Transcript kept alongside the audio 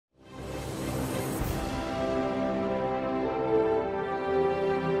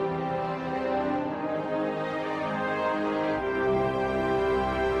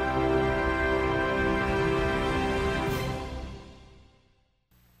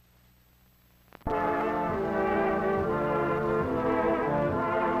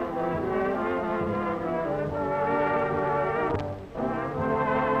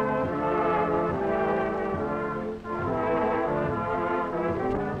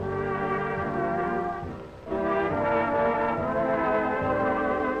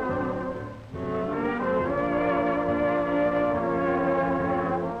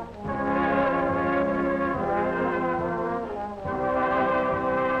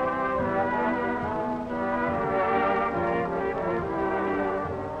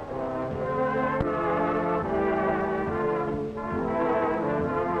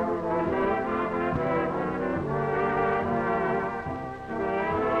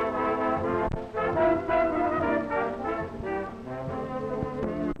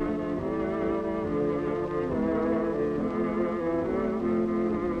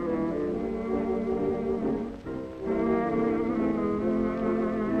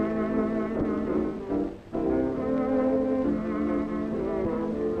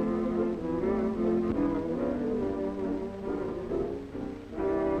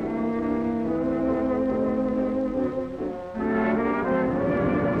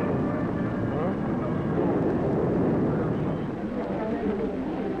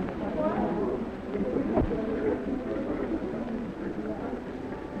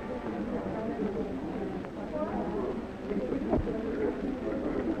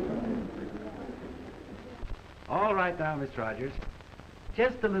All right now, Miss Rogers.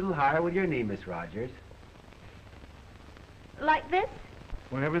 Just a little higher with your knee, Miss Rogers. Like this?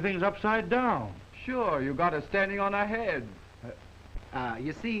 When everything's upside down. Sure, you got us standing on our heads.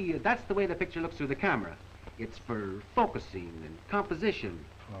 You see, that's the way the picture looks through the camera. It's for focusing and composition.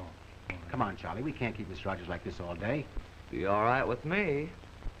 Oh. Come on, Charlie, we can't keep Miss Rogers like this all day. Be all right with me.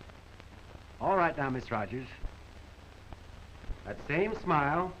 All right now, Miss Rogers. That same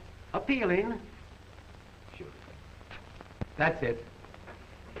smile, appealing. Shoot. That's it.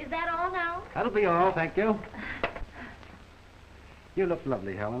 Is that all now? That'll be all, thank you. You look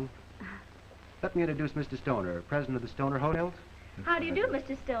lovely, Helen. Let me introduce Mr. Stoner, president of the Stoner Hotels. How do you do,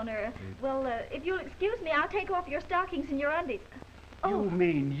 Mr. Stoner? Well, if you'll excuse me, I'll take off your stockings and your undies. You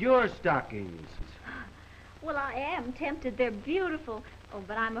mean your stockings? Well, I am tempted. They're beautiful. Oh,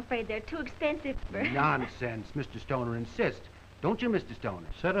 but I'm afraid they're too expensive for... Nonsense. Mr. Stoner insists. Don't you, Mr. Stoner?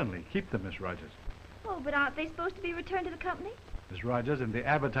 Certainly. Keep them, Miss Rogers. Oh, but aren't they supposed to be returned to the company? Miss Rogers, in the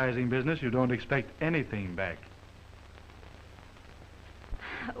advertising business, you don't expect anything back.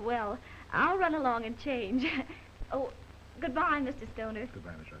 Well, I'll run along and change. Oh, goodbye, Mr. Stoner.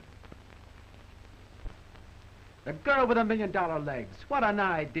 Goodbye, Miss Rogers. The girl with $1 million legs. What an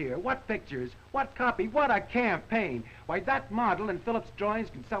idea. What pictures. What copy. What a campaign. Why, that model in Phillips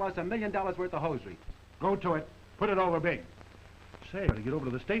Drawings can sell us $1 million worth of hosiery. Go to it. Put it over big. Say, I gotta get over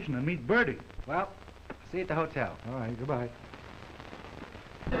to the station and meet Bertie. Well, see you at the hotel. All right, goodbye.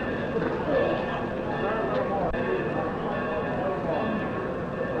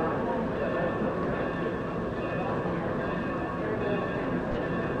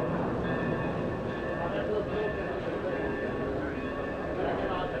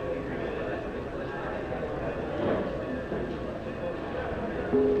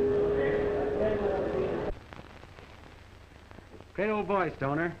 Great old boy,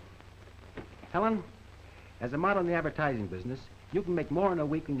 Stoner. Helen, as a model in the advertising business, you can make more in a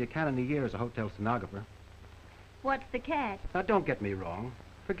week than you can in a year as a hotel stenographer. What's the catch? Now, don't get me wrong.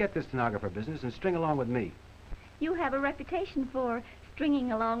 Forget this stenographer business and string along with me. You have a reputation for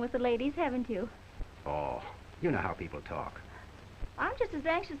stringing along with the ladies, haven't you? Oh, you know how people talk. I'm just as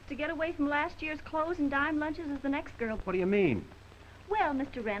anxious to get away from last year's clothes and dime lunches as the next girl. What do you mean? Well,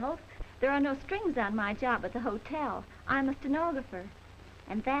 Mr. Reynolds, there are no strings on my job at the hotel. I'm a stenographer,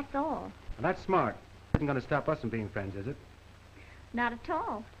 and that's all. Well, that's smart. Isn't going to stop us from being friends, is it? Not at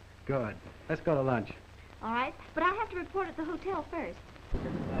all. Good. Let's go to lunch. All right, but I have to report at the hotel first.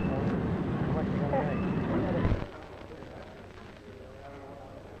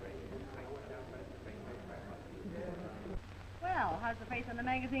 Well, how's the face on the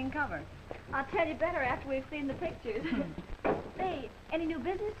magazine cover? I'll tell you better after we've seen the pictures. Say, any new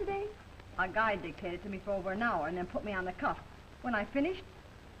business today? A guy dictated to me for over an hour and then put me on the cuff. When I finished,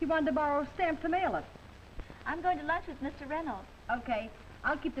 he wanted to borrow a stamp to mail it. I'm going to lunch with Mr. Reynolds. Okay,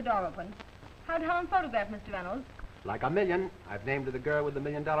 I'll keep the door open. How'd Helen photograph, Mr. Reynolds? Like $1 million. I've named her the girl with the $1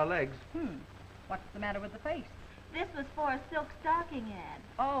 million legs. What's the matter with the face? This was for a silk stocking ad.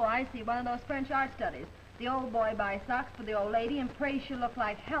 Oh, I see, one of those French art studies. The old boy buys socks for the old lady and prays she'll look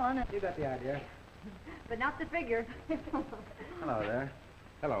like Helen. And... You got the idea. But not the figure. Hello there.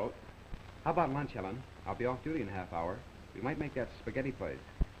 Hello. How about lunch, Helen? I'll be off duty in a half hour. We might make that spaghetti place.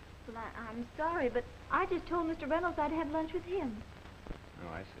 Well, I'm sorry, but I just told Mr. Reynolds I'd have lunch with him.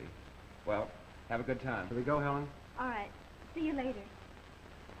 Oh, I see. Well, have a good time. Here we go, Helen. All right. See you later.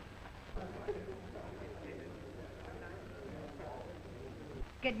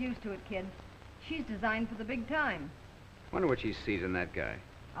 Get used to it, kid. She's designed for the big time. Wonder what she sees in that guy.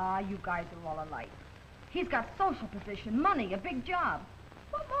 Ah, you guys are all alike. He's got social position, money, a big job.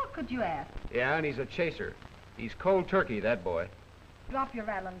 What more could you ask? Yeah, and he's a chaser. He's cold turkey, that boy. Drop your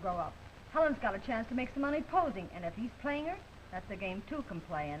rattle and grow up. Helen's got a chance to make some money posing, and if he's playing her, that's a game two can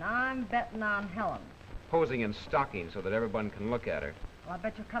play, and I'm betting on Helen. Posing in stockings so that everyone can look at her. Well, I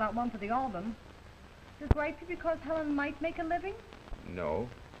bet you'll cut out one for the album. Is this right because Helen might make a living? No,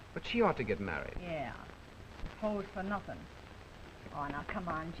 but she ought to get married. Yeah. Pose for nothing. Oh, now, come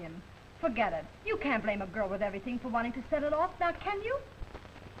on, Jim. Forget it. You can't blame a girl with everything for wanting to set it off, now can you?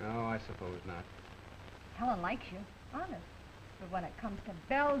 No, I suppose not. Helen likes you, honest. But when it comes to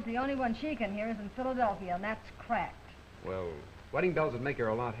bells, the only one she can hear is in Philadelphia, and that's cracked. Well, wedding bells would make her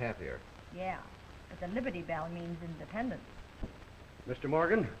a lot happier. Yeah, but the Liberty Bell means independence. Mr.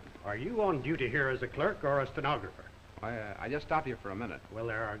 Morgan, are you on duty here as a clerk or a stenographer? I just stopped here for a minute. Well,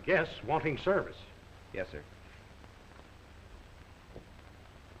 there are guests wanting service. Yes, sir.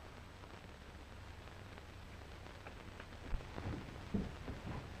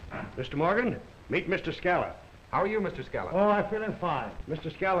 Mr. Morgan, meet Mr. Scala. How are you, Mr. Scala? Oh, I'm feeling fine.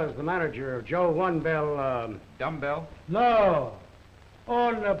 Mr. Scala is the manager of Joe One Bell, Dumbbell? No!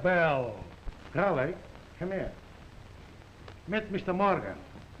 On the bell. Raleigh, come here. Meet Mr. Morgan.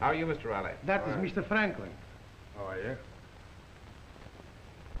 How are you, Mr. Riley? That is Mr. Franklin. How are you?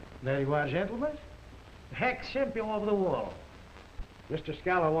 There you are, gentlemen. Heck champion of the world. Mr.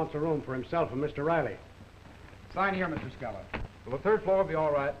 Scala wants a room for himself and Mr. Riley. Sign here, Mr. Scala. Will the third floor be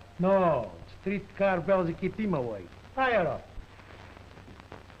all right? No, streetcar bells keep him away. Fire up.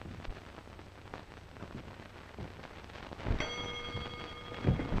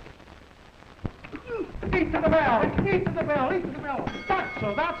 Eat to the bell! Eat to the bell! Eat to the bell! That's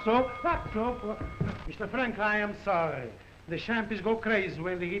so, that's so, that's so. Mr. Frank, I am sorry. The champions go crazy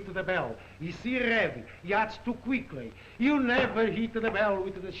when they hit to the bell. You see red, he acts too quickly. You never hit to the bell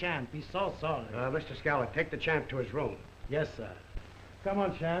with the champ. He's so sorry. Mr. Scala, take the champ to his room. Yes, sir. Come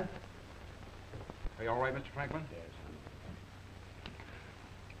on, champ. Are you all right, Mr. Franklin? Yes.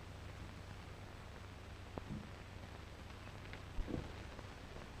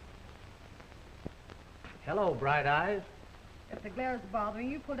 Hello, Bright Eyes. If the glare is bothering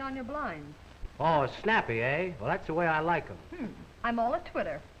you, pull down your blinds. Oh, snappy, eh? Well, that's the way I like 'em. I'm all at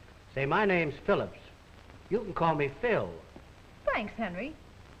Twitter. Say, my name's Phillips. You can call me Phil. Thanks, Henry.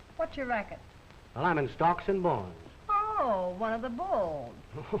 What's your racket? Well, I'm in stocks and bonds. Oh, one of the bulls.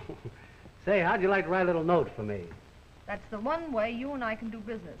 Say, how'd you like to write a little note for me? That's the one way you and I can do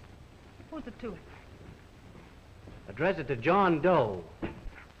business. Who's it to? Address it to John Doe.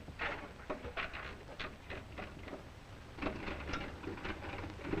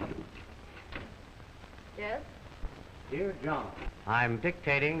 Yes? Dear John, I'm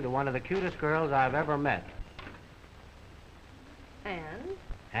dictating to one of the cutest girls I've ever met. And?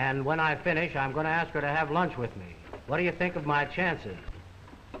 And when I finish, I'm going to ask her to have lunch with me. What do you think of my chances?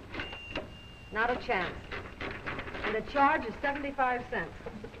 Not a chance. And the charge is 75 cents.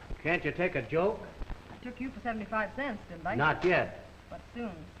 Can't you take a joke? I took you for 75 cents, didn't I? Not yet. But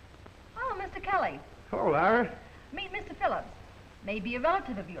soon. Oh, Mr. Kelly. Oh, Lara. Meet Mr. Phillips. Maybe a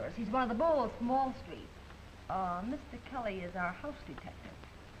relative of yours. He's one of the bulls from Wall Street. Mr. Kelly is our house detective.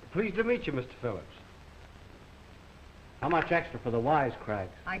 Pleased to meet you, Mr. Phillips. How much extra for the wisecracks?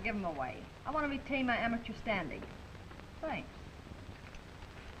 I give him away. I want to retain my amateur standing. Thanks.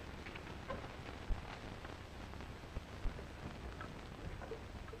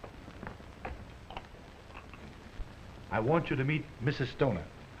 I want you to meet Mrs. Stoner.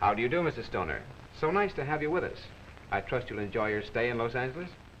 How do you do, Mrs. Stoner? So nice to have you with us. I trust you'll enjoy your stay in Los Angeles.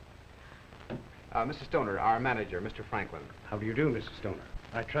 Mrs. Stoner, our manager, Mr. Franklin. How do you do, Mrs. Stoner?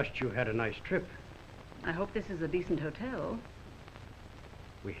 I trust you had a nice trip. I hope this is a decent hotel.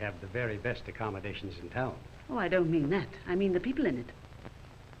 We have the very best accommodations in town. Oh, I don't mean that. I mean the people in it.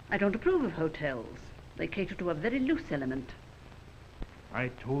 I don't approve of hotels. They cater to a very loose element. I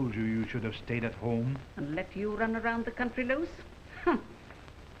told you you should have stayed at home. And let you run around the country loose? Huh.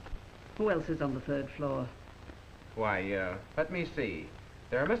 Who else is on the third floor? Why, let me see.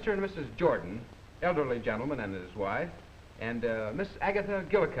 There are Mr. and Mrs. Jordan, elderly gentleman and his wife, and Miss Agatha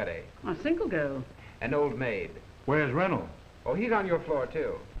Gillicuddy, A single girl. an old maid. Where's Reynolds? Oh, he's on your floor,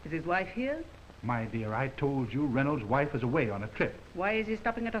 too. Is his wife here? My dear, I told you Reynolds' wife is away on a trip. Why is he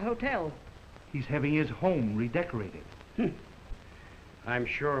stopping at a hotel? He's having his home redecorated. I'm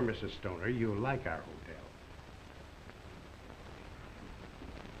sure, Mrs. Stoner, you'll like our hotel.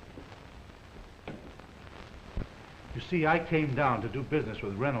 You see, I came down to do business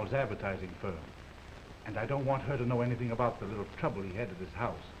with Reynolds' advertising firm. And I don't want her to know anything about the little trouble he had at his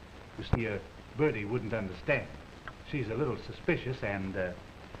house. You see, Bertie wouldn't understand. She's a little suspicious and,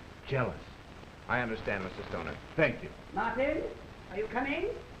 jealous. I understand, Mr. Stoner. Thank you. Martin, are you coming?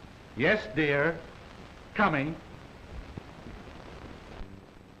 Yes, dear. Coming.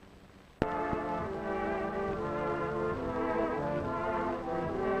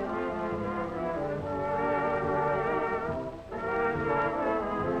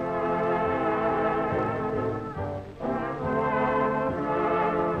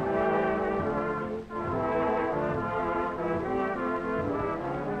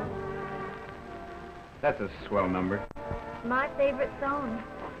 That's a swell number. My favorite song.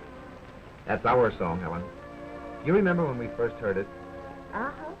 That's our song, Helen. You remember when we first heard it?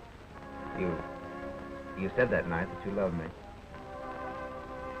 Uh-huh. You said that night that you loved me.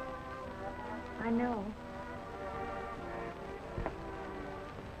 I know.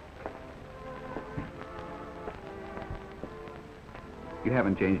 You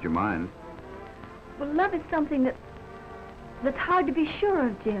haven't changed your mind. Well, love is something that's hard to be sure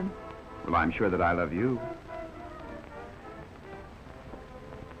of, Jim. Well, I'm sure that I love you.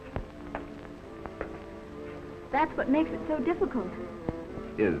 That's what makes it so difficult.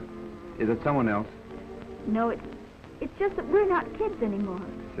 Is it someone else? No, it's just that we're not kids anymore.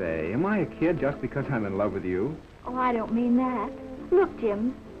 Say, am I a kid just because I'm in love with you? Oh, I don't mean that. Look,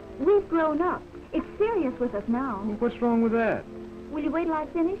 Jim, we've grown up. It's serious with us now. Well, what's wrong with that? Will you wait till I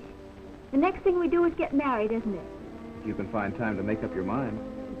finish? The next thing we do is get married, isn't it? You can find time to make up your mind.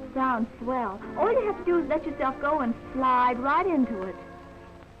 It sounds swell. All you have to do is let yourself go and slide right into it.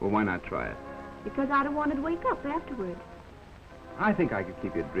 Well, why not try it? Because I don't want to wake up afterward. I think I could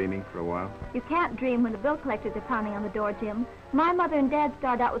keep you dreaming for a while. You can't dream when the bill collectors are pounding on the door, Jim. My mother and Dad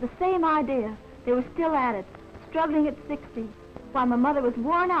started out with the same idea. They were still at it, struggling at 60. While my mother was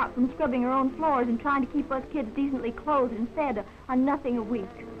worn out from scrubbing her own floors and trying to keep us kids decently clothed and fed on nothing a week.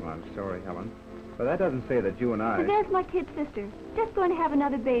 Well, I'm sorry, Helen. But that doesn't say that you and I... So there's my kid sister, just going to have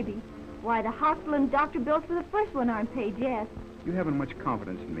another baby. Why, the hospital and doctor bills for the first one aren't paid yet. You haven't much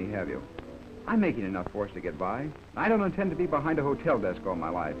confidence in me, have you? I'm making enough for us to get by. I don't intend to be behind a hotel desk all my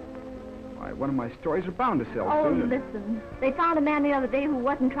life. Why, one of my stories are bound to sell soon. Oh, listen. They found a man the other day who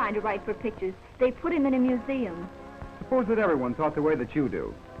wasn't trying to write for pictures. They put him in a museum. Suppose that everyone thought the way that you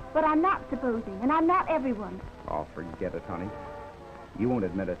do. But I'm not supposing, and I'm not everyone. Oh, forget it, honey. You won't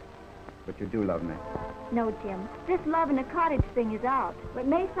admit it, but you do love me. No, Jim. This love in a cottage thing is out. It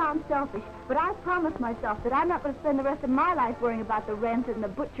may sound selfish, but I've promised myself that I'm not going to spend the rest of my life worrying about the rent and the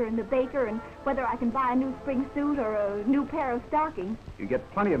butcher and the baker and whether I can buy a new spring suit or a new pair of stockings. You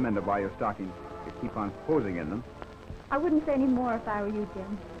get plenty of men to buy your stockings. You keep on posing in them. I wouldn't say any more if I were you,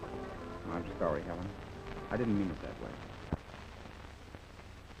 Jim. I'm sorry, Helen. I didn't mean it that way.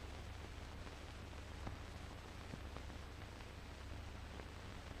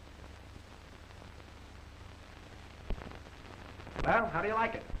 Well, how do you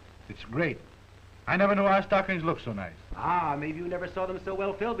like it? It's great. I never knew our stockings looked so nice. Ah, maybe you never saw them so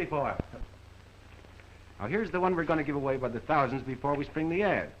well filled before. Now, here's the one we're going to give away by the thousands before we spring the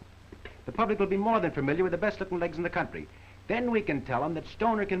ad. The public will be more than familiar with the best-looking legs in the country. Then we can tell them that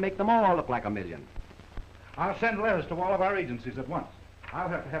Stoner can make them all look like a million. I'll send letters to all of our agencies at once. I'll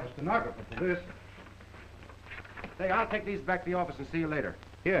have to have a stenographer for this. Say, I'll take these back to the office and see you later.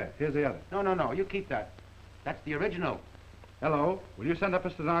 Here's the other. No, you keep that. That's the original. Hello, will you send up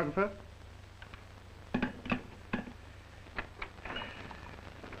a stenographer?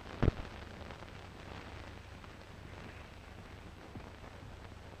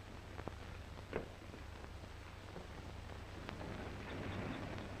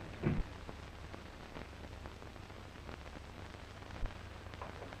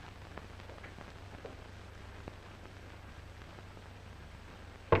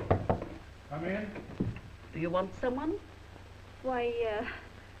 Come in. Do you want someone? Why,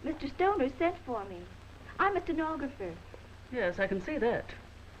 Mr. Stoner sent for me. I'm a stenographer. Yes, I can see that.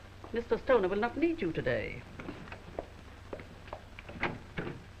 Mr. Stoner will not need you today.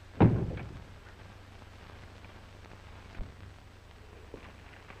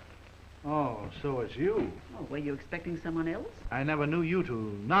 Oh, so it's you. Oh, were you expecting someone else? I never knew you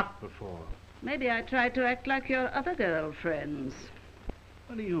to knock before. Maybe I tried to act like your other girlfriends.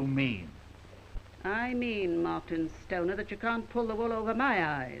 What do you mean? I mean, Martin Stoner, that you can't pull the wool over my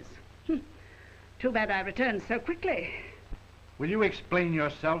eyes. Too bad I returned so quickly. Will you explain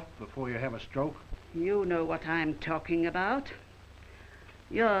yourself before you have a stroke? You know what I'm talking about.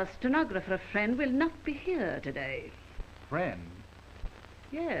 Your stenographer friend will not be here today. Friend?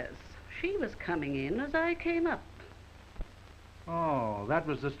 Yes, she was coming in as I came up. Oh, that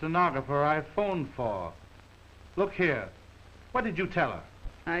was the stenographer I phoned for. Look here. What did you tell her?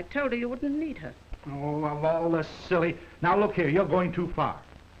 I told her you wouldn't need her. Oh, of all the silly... Now, look here, you're going too far.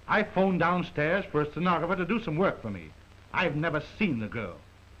 I phoned downstairs for a stenographer to do some work for me. I've never seen the girl.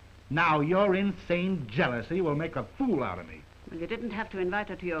 Now, your insane jealousy will make a fool out of me. Well, you didn't have to invite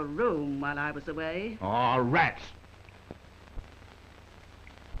her to your room while I was away. Oh, rats.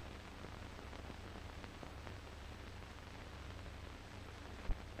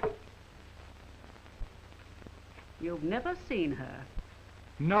 You've never seen her.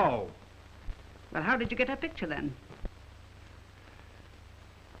 No. Well, how did you get her picture then?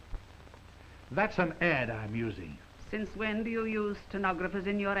 That's an ad I'm using. Since when do you use stenographers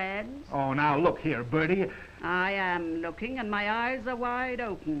in your ads? Oh, now look here, Bertie. I am looking and my eyes are wide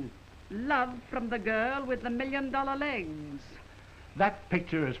open. Love from the girl with the $1 million legs. That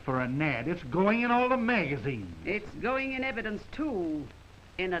picture is for an ad. It's going in all the magazines. It's going in evidence, too.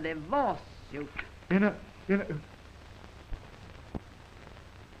 In a divorce suit. In a...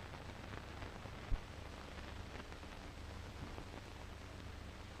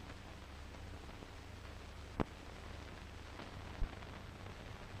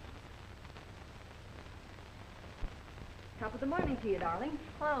 Top of the morning to you, darling.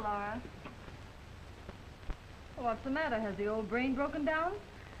 Hello, Laura. What's the matter? Has the old brain broken down?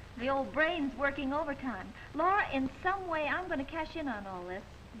 The old brain's working overtime. Laura, in some way, I'm going to cash in on all this.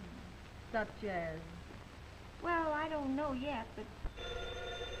 Such as... Well, I don't know yet, but...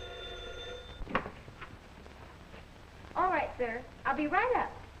 All right, sir. I'll be right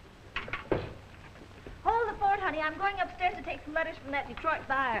up. Hold the fort, honey. I'm going upstairs to take some letters from that Detroit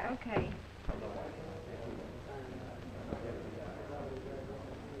buyer. Okay.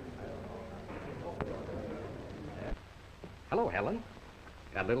 Hello, Helen.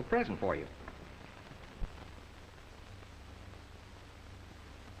 Got a little present for you.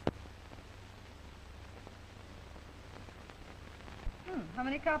 How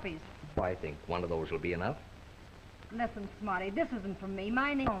many copies? Well, I think one of those will be enough. Listen, Smarty, this isn't for me.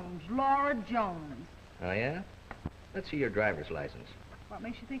 My name's Jones, Laura Jones. Oh, yeah? Let's see your driver's license. What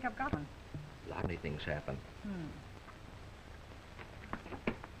makes you think I've got one? A lot of things happen.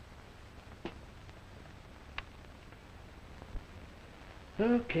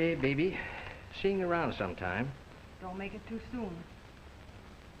 Okay, baby. See you around sometime. Don't make it too soon.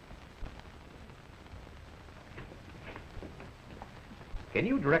 Can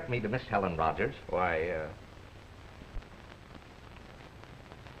you direct me to Miss Helen Rogers? Why,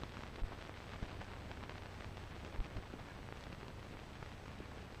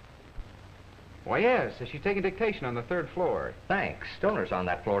 Why, yes. She's taking dictation on the 3rd floor. Thanks. Stoner's on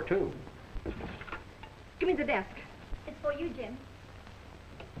that floor, too. Give me the desk. It's for you, Jim.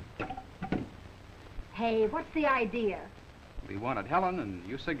 Hey, what's the idea? We wanted Helen, and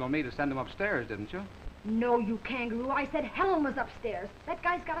you signaled me to send him upstairs, didn't you? No, you kangaroo. I said Helen was upstairs. That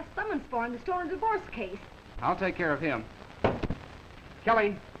guy's got a summons for in the Stoner divorce case. I'll take care of him.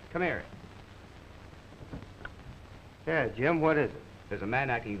 Kelly, come here. Yeah, Jim, what is it? There's a man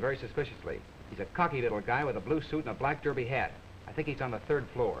acting very suspiciously. He's a cocky little guy with a blue suit and a black derby hat. I think he's on the 3rd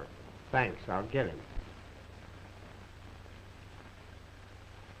floor. Thanks, I'll get him.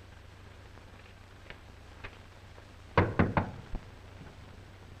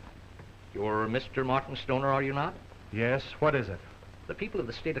 You're Mr. Martin Stoner, are you not? Yes, what is it? The people of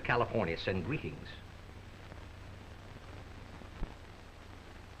the state of California send greetings.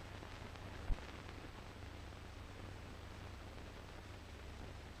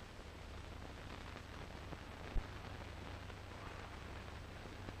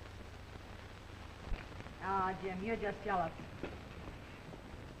 Ah, Jim, you're just jealous.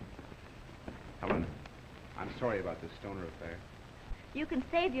 Helen, I'm sorry about this Stoner affair. You can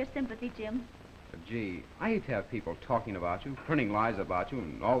save your sympathy, Jim. But gee, I hate to have people talking about you, printing lies about you,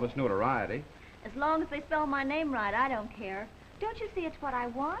 and all this notoriety. As long as they spell my name right, I don't care. Don't you see it's what I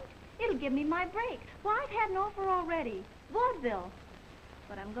want? It'll give me my break. Well, I've had an offer already. Vaudeville.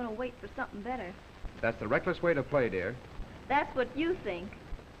 But I'm going to wait for something better. That's the reckless way to play, dear. That's what you think.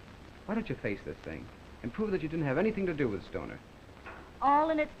 Why don't you face this thing and prove that you didn't have anything to do with Stoner?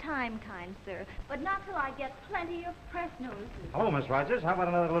 All in its time, kind sir. But not till I get plenty of press notices. Hello, Miss Rogers. How about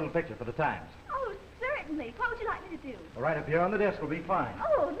another little picture for the Times? Oh, certainly. What would you like me to do? Right up here on the desk will be fine.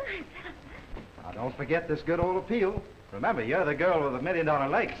 Oh, nice. Now, don't forget this good old appeal. Remember, you're the girl with the $1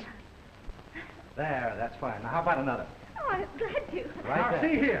 million lakes. There, that's fine. Now, how about another? Oh, I'm glad to. Right Now, there.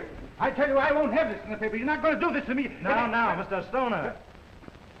 see here. I tell you, I won't have this in the paper. You're not going to do this to me. Now, Mr. Stoner.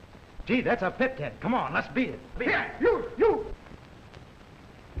 Gee, that's a pit tent. Come on, let's beat it. Here, you.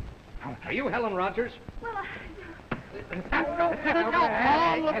 Are you Helen Rogers? Well,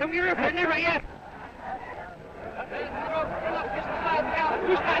 Oh, look, come here, never yet.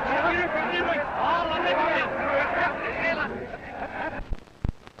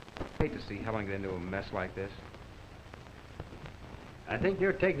 Hate to see Helen get into a mess like this. I think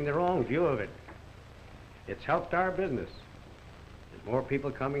you're taking the wrong view of it. It's helped our business. There's more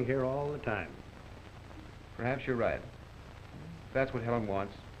people coming here all the time. Perhaps you're right. If that's what Helen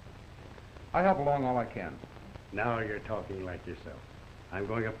wants, I'll help along all I can. Now you're talking like yourself. I'm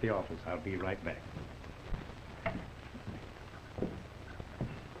going up to the office. I'll be right back.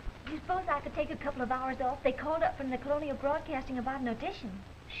 do you suppose I could take a couple of hours off? They called up from the Colonial Broadcasting about an audition.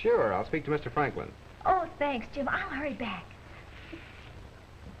 Sure, I'll speak to Mr. Franklin. Oh, thanks, Jim. I'll hurry back.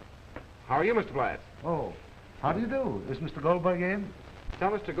 How are you, Mr. Blatz? Oh, how do you do? Is Mr. Goldberg in?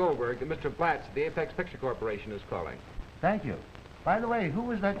 Tell Mr. Goldberg that Mr. Blatz at the Apex Picture Corporation is calling. Thank you. By the way, who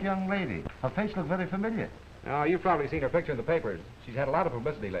was that young lady? Her face looked very familiar. Oh, you've probably seen her picture in the papers. She's had a lot of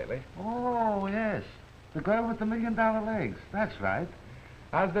publicity lately. Oh, yes. The girl with the $1 million legs. That's right.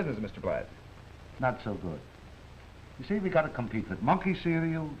 How's business, Mr. Blatz? Not so good. You see, we got to compete with monkey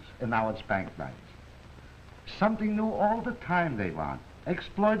cereals, and now it's bank rights. Something new all the time they want.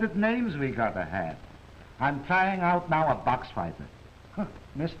 Exploited names we got to have. I'm trying out now a box fighter.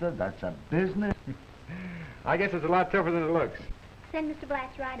 Mister, that's a business. I guess it's a lot tougher than it looks. Send Mr.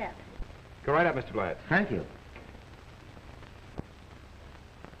 Blatz right up. Go right up, Mr. Blatz. Thank you.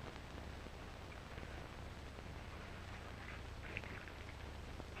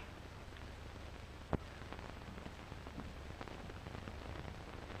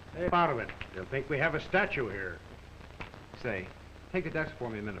 Hey, out of it. They'll think we have a statue here. Say, take the desk for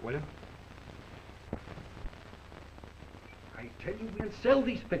me a minute, will you? I tell you, we'll sell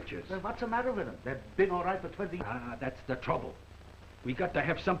these pictures. Well, what's the matter with them? They've been all right for 20 years. Ah, that's the trouble. We got to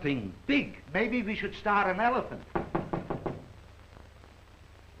have something big. Maybe we should start an elephant.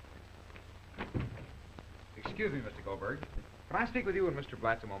 Excuse me, Mr. Goldberg. Can I speak with you and Mr.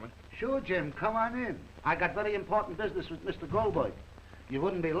 Blatz a moment? Sure, Jim, come on in. I got very important business with Mr. Goldberg. You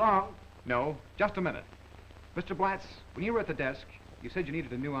wouldn't be long. No, just a minute. Mr. Blatz, when you were at the desk, you said you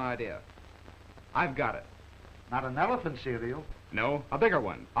needed a new idea. I've got it. Not an elephant cereal. No, a bigger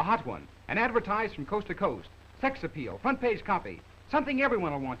one, a hot one, and advertised from coast to coast. Sex appeal, front page copy, something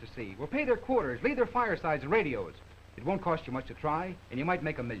everyone will want to see. Will pay their quarters, leave their firesides and radios. It won't cost you much to try, and you might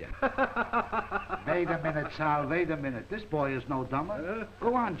make $1 million. Wait a minute, Sal, wait a minute. This boy is no dumber.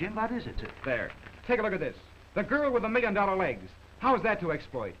 Go on, Jim, what is it? There. Take a look at this. The girl with $1 million legs. How's that to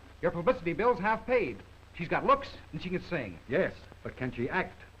exploit? Your publicity bill's half paid. She's got looks, and she can sing. Yes, but can she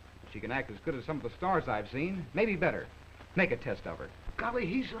act? She can act as good as some of the stars I've seen, maybe better. Make a test of her. Golly,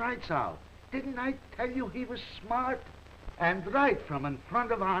 he's right, Sal. Didn't I tell you he was smart? And right from in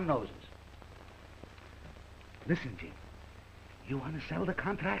front of our noses. Listen, Jim. You want to sell the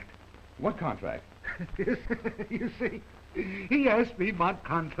contract? What contract? You see, he asked me what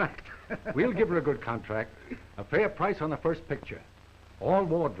contract. We'll give her a good contract. A fair price on the first picture. All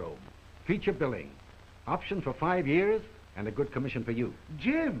wardrobe. Feature billing. Option for 5 years, and a good commission for you.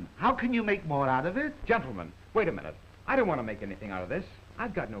 Jim, how can you make more out of it? Gentlemen, wait a minute. I don't want to make anything out of this.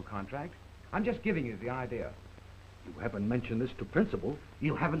 I've got no contract. I'm just giving you the idea. You haven't mentioned this to principal.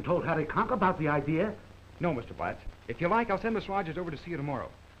 You haven't told Harry Conk about the idea? No, Mr. Blatz. If you like, I'll send Miss Rogers over to see you tomorrow.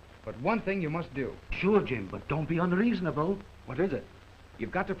 But one thing you must do. Sure, Jim, but don't be unreasonable. What is it?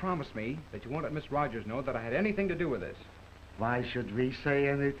 You've got to promise me that you won't let Miss Rogers know that I had anything to do with this. Why should we say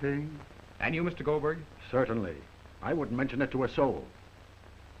anything? And you, Mr. Goldberg? Certainly. I wouldn't mention it to a soul.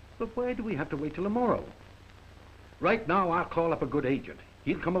 But why do we have to wait till tomorrow? Right now, I'll call up a good agent.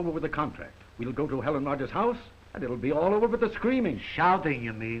 He'll come over with the contract. We'll go to Helen Rogers' house, and it'll be all over with the screaming. Shouting,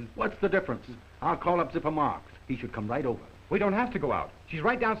 you mean? What's the difference? I'll call up Zipper Marks. He should come right over. We don't have to go out. She's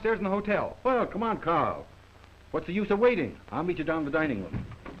right downstairs in the hotel. Well, come on, Carl. What's the use of waiting? I'll meet you down in the dining room.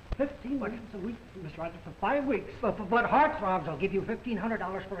 15 bucks a week, Miss Rogers, for 5 weeks. But heartthrobs, I'll give you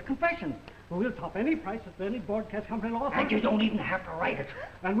 $1,500 for a confession. We'll top any price that any broadcast company will offer. And you don't even have to write it.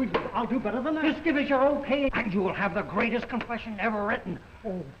 And I'll do better than that. Just give us your okay, and you'll have the greatest confession ever written.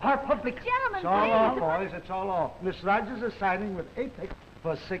 Oh, our public. Gentlemen, It's all off, please. boys. It's all off. Miss Rogers is signing with Apex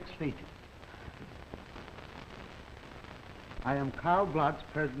for 6 features. I am Carl Blotz,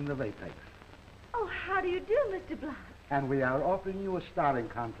 president of Apex. Oh, how do you do, Mr. Blatz? And we are offering you a starting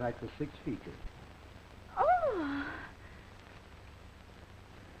contract for 6 features. Oh.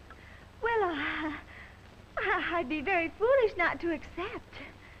 Well, I'd be very foolish not to accept.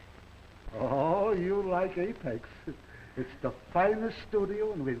 Oh, you like Apex. It's the finest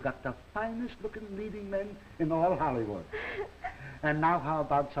studio, and we've got the finest looking leading men in all Hollywood. And now how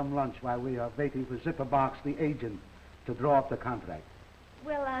about some lunch while we are waiting for Zipper Box, the agent, to draw up the contract?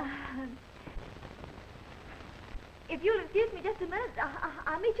 Well, if you'll excuse me just a minute,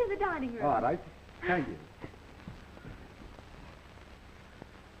 I'll meet you in the dining room. All right. Thank you.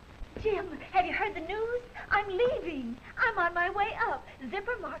 Jim, have you heard the news? I'm leaving. I'm on my way up.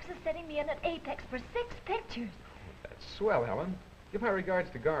 Zipper Marks is setting me in at Apex for 6 pictures. That's swell, Helen. Give my regards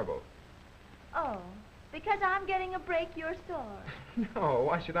to Garbo. Oh, because I'm getting a break, you're sore. No,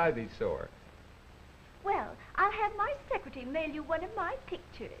 why should I be sore? Well, I'll have my secretary mail you one of my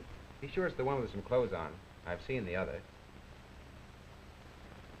pictures. Be sure it's the one with some clothes on. I've seen the other.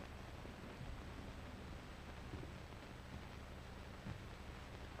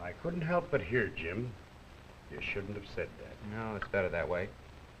 I couldn't help but hear, Jim. You shouldn't have said that. No, it's better that way.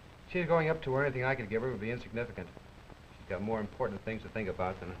 She's going up to her. Anything I could give her would be insignificant. She's got more important things to think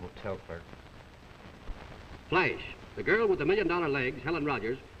about than a hotel clerk. Flash, the girl with the $1 million legs, Helen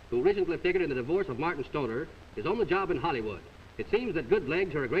Rogers, who recently figured in the divorce of Martin Stoner, is on the job in Hollywood. It seems that good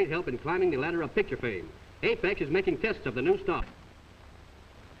legs are a great help in climbing the ladder of picture fame. Apex is making tests of the new stock.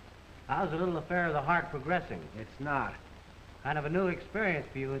 How's the little affair of the heart progressing? It's not. Kind of a new experience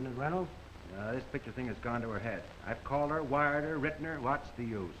for you, isn't it, Reynolds? This picture thing has gone to her head. I've called her, wired her, written her. What's the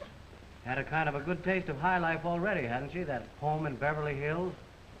use? Had a kind of a good taste of high life already, hadn't she? That home in Beverly Hills,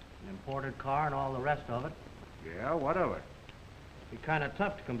 an imported car and all the rest of it. Yeah, what of it? Be kind of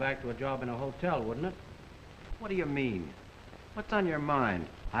tough to come back to a job in a hotel, wouldn't it? What do you mean? What's on your mind?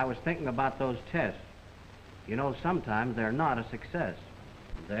 I was thinking about those tests. You know, sometimes they're not a success.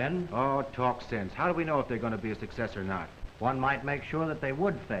 Then? Oh, talk sense. How do we know if they're going to be a success or not? One might make sure that they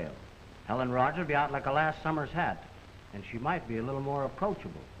would fail. Helen Rogers would be out like a last summer's hat, and she might be a little more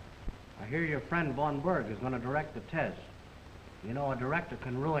approachable. I hear your friend Von Berg is going to direct the test. You know, a director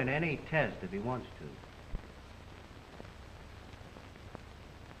can ruin any test if he wants to.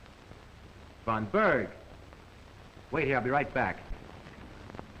 Von Berg. Wait here, I'll be right back.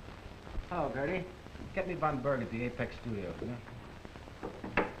 Oh, Gertie, Get me Von Berg at the Apex Studio, will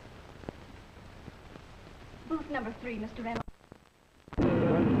you? Booth number 3, Mr. Raymond.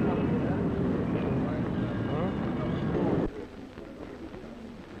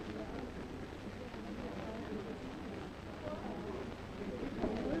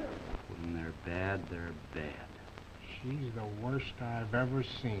 When they're bad, they're bad. She's the worst I've ever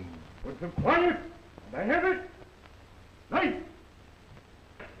seen. Put them quiet! I have it! Light!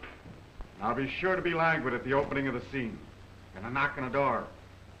 Now be sure to be languid at the opening of the scene. And a knock on the door.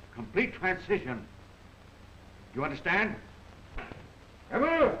 Complete transition. You understand?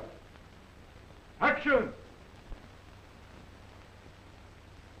 Emma! Action!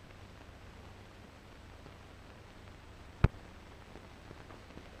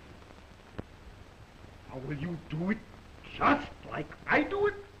 How will you do it? Just like I do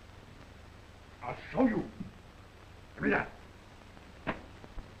it? I'll show you. Give me that.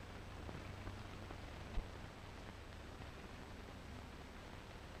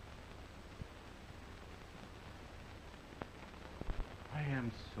 I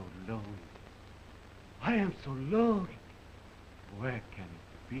am so lonely. I am so lonely. Where can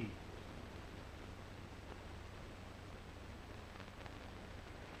it be?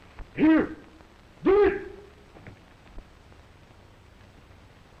 Here! Do it!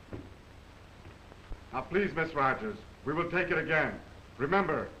 Now, please, Miss Rogers, we will take it again.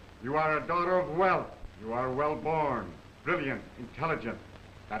 Remember, you are a daughter of wealth. You are well-born, brilliant, intelligent.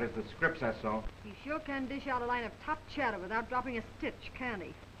 That is, the script says so. He sure can dish out a line of top chatter without dropping a stitch, can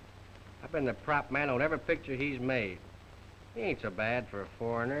he? I've been the prop man on every picture he's made. He ain't so bad for a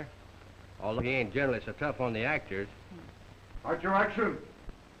foreigner. Although he ain't generally so tough on the actors. Start your action.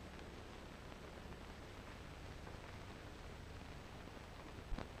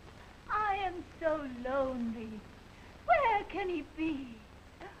 I am so lonely. Where can he be?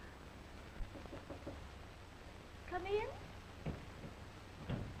 Come in.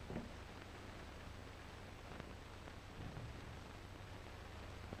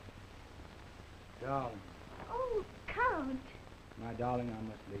 Darling, Oh, Count. my darling, I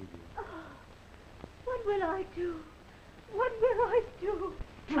must leave you. Oh, what will I do? What will I do?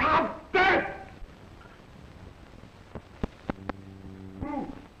 Drop dead!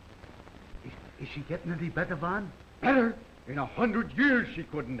 Is she getting any better, Vaughn? Better? In 100 years she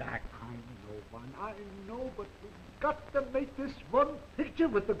couldn't act. I know, Vaughn, I know, but we've got to make this one picture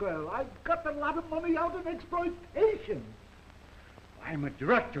with the girl. I've got a lot of money out in exploitation. I'm a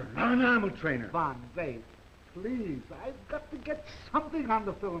director, not an animal trainer. Vaughn, wait. Please, I've got to get something on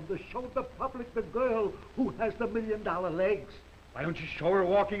the film to show the public the girl who has the $1 million legs. Why don't you show her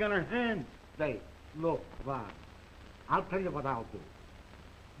walking on her hands? Wait, look, Vaughn, I'll tell you what I'll do.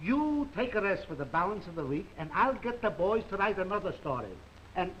 You take a rest for the balance of the week, and I'll get the boys to write another story,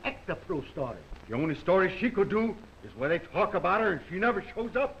 an actor-proof story. The only story she could do is where they talk about her and she never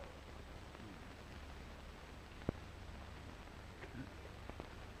shows up.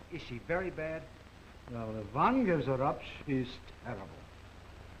 Is she very bad? Well, if Vaughn gives her up, she's terrible.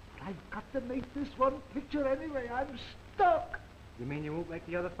 But I've got to make this one picture anyway. I'm stuck. You mean you won't make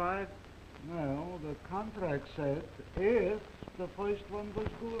the other 5? No, the contract said if the first one was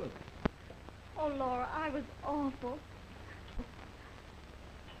good. Oh, Laura, I was awful.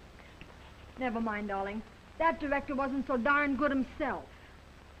 Never mind, darling. That director wasn't so darn good himself.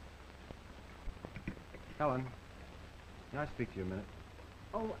 Helen, may I speak to you a minute?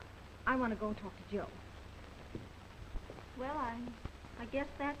 Oh, I want to go and talk to Joe. Well, I guess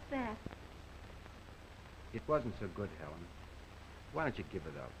that's that. It wasn't so good, Helen. Why don't you give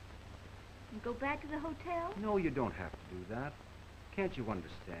it up? And go back to the hotel? No, you don't have to do that. Can't you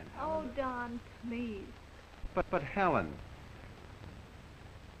understand, Helen? Oh, Don, please. But Helen.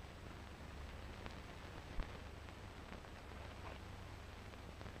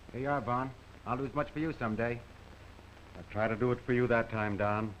 Here you are, Vaughn. I'll do as much for you someday. I tried to do it for you that time,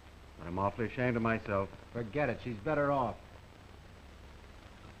 Don. But I'm awfully ashamed of myself. Forget it. She's better off.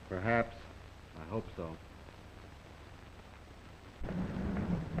 Perhaps. I hope so.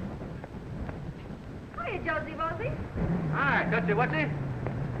 Hiya, Josie Rosie. Hi, Tootsie Wootsy.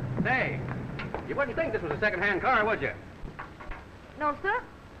 Say, you wouldn't think this was a second-hand car, would you? No, sir.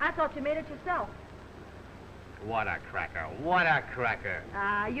 I thought you made it yourself. What a cracker. What a cracker.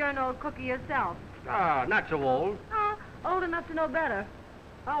 You're an old cookie yourself. Oh, not so old. Oh, old enough to know better.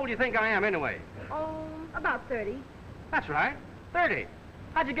 How old do you think I am, anyway? Oh, about 30. That's right. 30.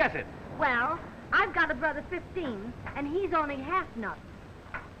 How'd you guess it? Well, I've got a brother 15, and he's only half nuts.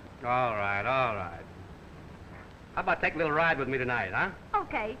 All right, all right. How about take a little ride with me tonight, huh?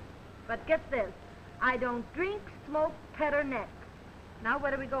 Okay, but get this. I don't drink, smoke, pet, or neck. Now,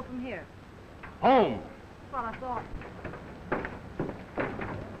 where do we go from here? Home. That's what I thought.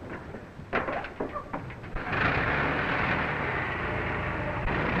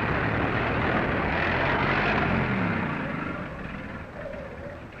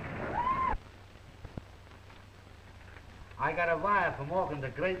 I got a wire from Morgan, the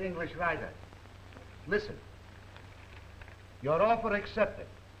great English writer. Listen. Your offer accepted.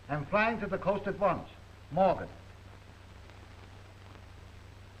 I'm flying to the coast at once. Morgan.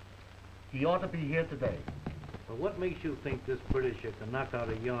 He ought to be here today. But what makes you think this Britisher can knock out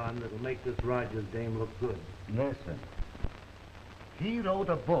a yarn that'll make this Rogers dame look good? Listen. He wrote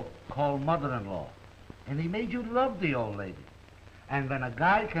a book called Mother-in-Law, and he made you love the old lady. And when a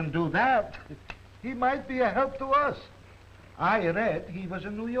guy can do that, he might be a help to us. I read he was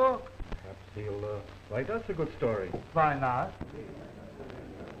in New York. Perhaps he'll write us a good story. Why not?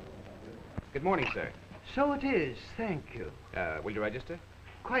 Good morning, sir. So it is, thank you. Will you register?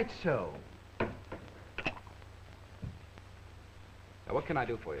 Quite so. What can I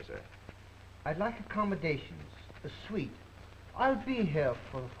do for you, sir? I'd like accommodations, a suite. I'll be here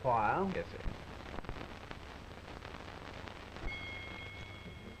for a while. Yes, sir.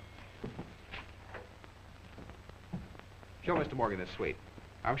 Show Mr. Morgan this suite.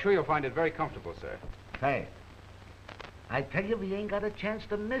 I'm sure you'll find it very comfortable, sir. Hey, I tell you, we ain't got a chance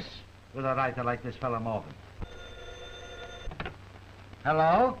to miss with a writer like this fella Morgan.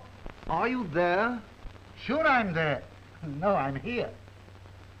 Hello? Are you there? Sure I'm there. No, I'm here.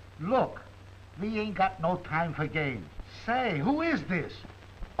 Look, we ain't got no time for games. Say, who is this?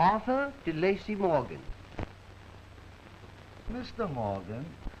 Arthur de Lacy Morgan. Mr. Morgan?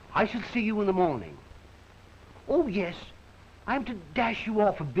 I shall see you in the morning. Oh, yes. I'm to dash you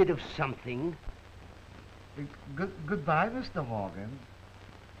off a bit of something. Goodbye, Mr. Morgan.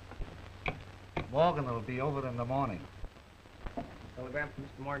 Morgan will be over in the morning. Telegram from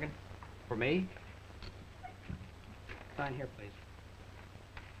Mr. Morgan. For me? Sign here, please.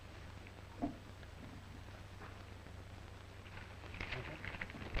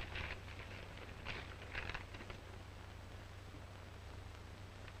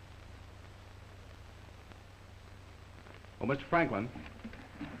 Oh, Mr. Franklin,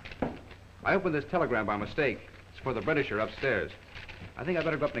 I opened this telegram by mistake. It's for the Britisher upstairs. I think I'd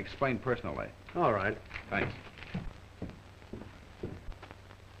better go up and explain personally. All right. Thanks.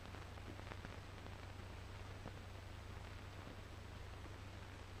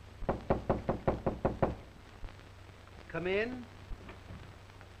 Come in.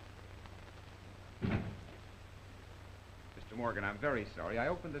 Mr. Morgan, I'm very sorry. I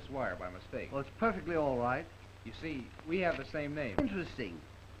opened this wire by mistake. Well, it's perfectly all right. You see, we have the same name. Interesting.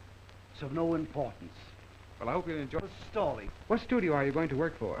 It's of no importance. Well, I hope you enjoy the story. What studio are you going to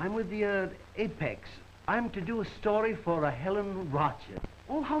work for? I'm with the Apex. I'm to do a story for a Helen Rogers.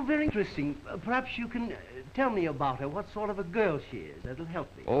 Oh, how very interesting. Perhaps you can tell me about her, what sort of a girl she is. That'll help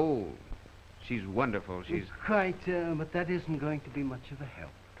me. Oh, she's wonderful. She's... Quite, but that isn't going to be much of a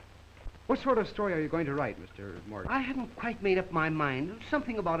help. What sort of story are you going to write, Mr. Morgan? I haven't quite made up my mind.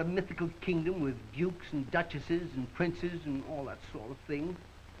 Something about a mythical kingdom with dukes and duchesses and princes and all that sort of thing.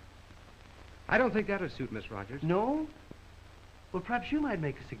 I don't think that'll suit Miss Rogers. No? Well, perhaps you might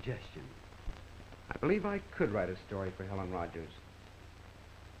make a suggestion. I believe I could write a story for Helen Rogers.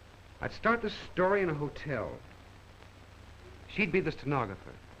 I'd start the story in a hotel. She'd be the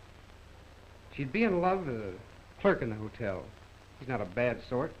stenographer. She'd be in love with a clerk in the hotel. He's not a bad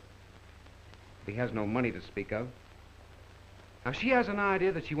sort. He has no money to speak of. Now, she has an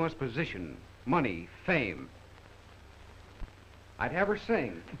idea that she wants position, money, fame. I'd have her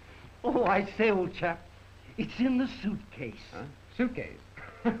sing. Oh, I say, old chap, it's in the suitcase. Huh? Suitcase?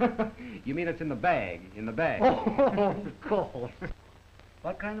 You mean it's in the bag, in the bag? Oh, of course.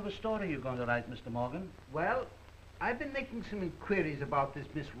 What kind of a story are you going to write, Mr. Morgan? Well, I've been making some inquiries about this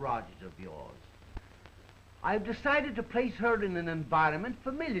Miss Rogers of yours. I've decided to place her in an environment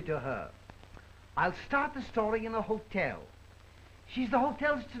familiar to her. I'll start the story in a hotel. She's the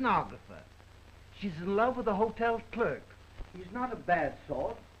hotel stenographer. She's in love with the hotel clerk. He's not a bad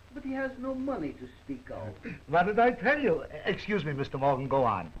sort, but he has no money to speak of. What did I tell you? Excuse me, Mr. Morgan, go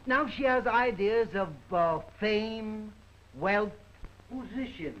on. Now she has ideas of fame, wealth,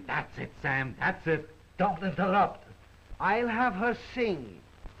 position. That's it, Sam. That's it. Don't interrupt. I'll have her sing.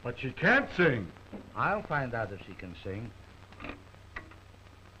 But she can't sing. I'll find out if she can sing.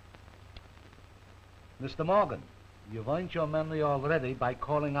 Mr. Morgan, you've earned your memory already by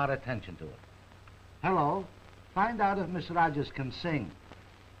calling our attention to it. Hello. Find out if Miss Rogers can sing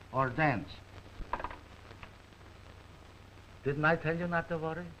or dance. Didn't I tell you not to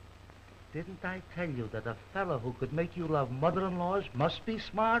worry? Didn't I tell you that a fellow who could make you love mother-in-laws must be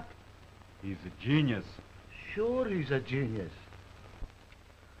smart? He's a genius. Sure, he's a genius.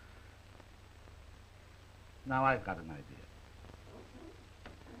 Now I've got an idea.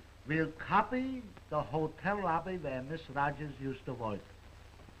 We'll copy the hotel lobby where Miss Rogers used to voice.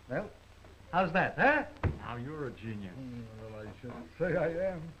 Well, how's that, huh? Now you're a genius. Well, I shouldn't say I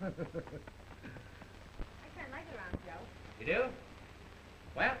am. I kind of like it around Joe. You do?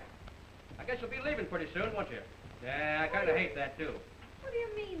 Well, I guess you'll be leaving pretty soon, won't you? Yeah, I kind of hate that, too. What do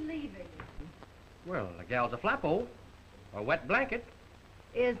you mean, leaving? Well, the gal's a flappo. A wet blanket.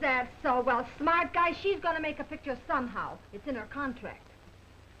 Is that so? Well, smart guy, she's going to make a picture somehow. It's in her contract.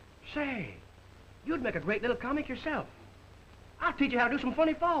 Say, you'd make a great little comic yourself. I'll teach you how to do some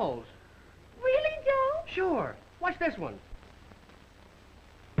funny falls. Really, Joe? Sure. Watch this one.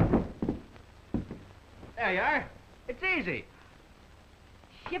 There you are. It's easy.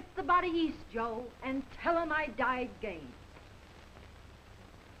 Ship the body east, Joe, and tell him I died game.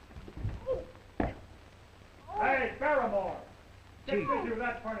 Hey, Barrymore! Gee. Get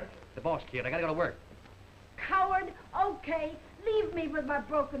that furniture. The boss, kid. I gotta go to work. Coward, okay. Leave me with my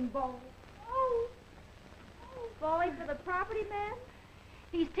broken bones. Oh. Falling for the property man?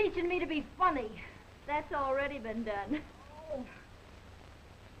 He's teaching me to be funny. That's already been done. Oh.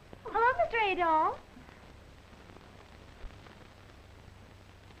 Hello, Mr. Adolph.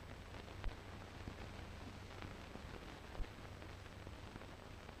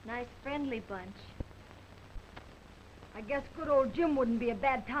 Nice friendly bunch. I guess good old Jim wouldn't be a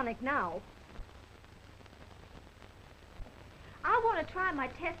bad tonic now. I want to try my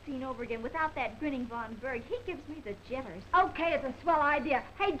test scene over again without that grinning Von Berg. He gives me the jitters. Okay, it's a swell idea.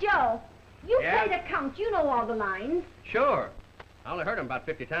 Hey, Joe, you Yeah? play the count. You know all the lines. Sure. I only heard him about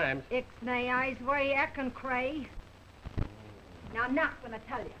 50 times. Ixnay eyes way eck and cray. Now, knock when I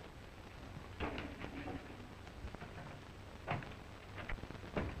tell you.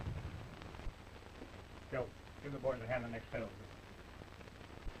 Joe, give the boys a hand the next pedal.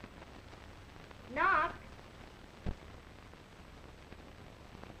 Knock.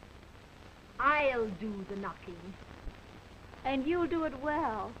 I'll do the knocking. And you'll do it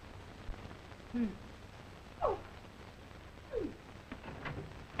well. Oh,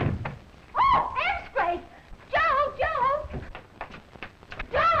 air scrape! Joe! Joe!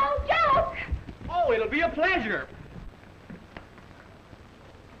 Oh, it'll be a pleasure.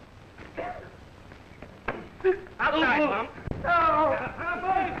 Outside, Mom. Come on.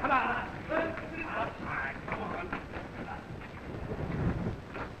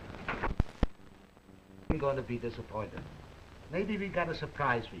 I'm going to be disappointed. Maybe we got a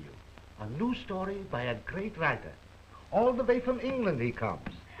surprise for you. A new story by a great writer. All the way from England he comes.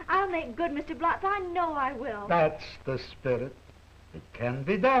 I'll make good, Mr. Blotz. I know I will. That's the spirit. It can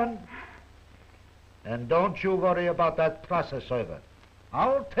be done. And don't you worry about that process server.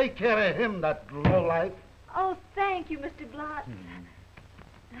 I'll take care of him, that lowlife. Oh, thank you, Mr. Blotz.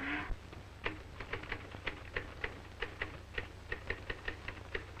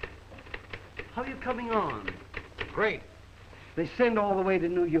 How are you coming on? Great. They send all the way to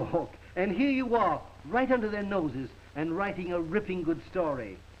New York, and here you are, right under their noses, and writing a ripping good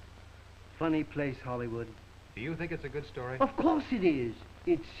story. Funny place, Hollywood. Do you think it's a good story? Of course it is.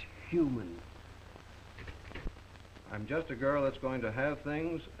 It's human. I'm just a girl that's going to have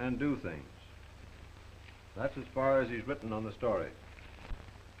things and do things. That's as far as he's written on the story.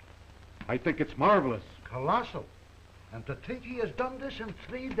 I think it's marvelous. Colossal. And to think he has done this in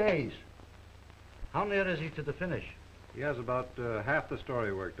 3 days. How near is he to the finish? He has about half the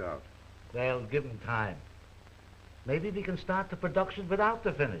story worked out. They'll give him time. Maybe we can start the production without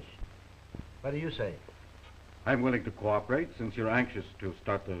the finish. What do you say? I'm willing to cooperate since you're anxious to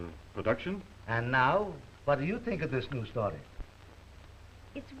start the production. And now, what do you think of this new story?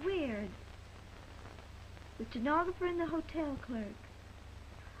 It's weird. The stenographer and the hotel clerk.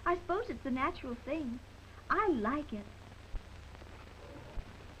 I suppose it's the natural thing. I like it.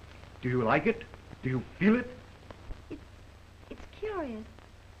 Do you like it? Do you feel it? It's curious.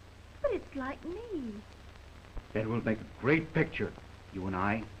 But it's like me. Then we'll make a great picture, you and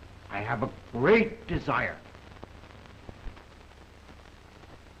I. I have a great desire.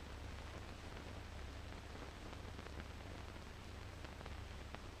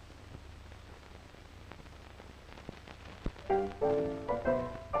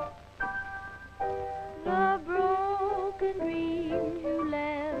 The broken dreams you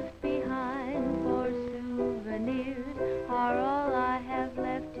left behind for souvenirs are all I have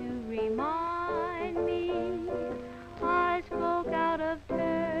left to remind me. I spoke out of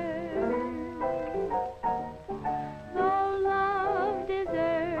turn, though love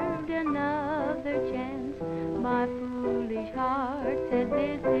deserved another chance. My foolish heart said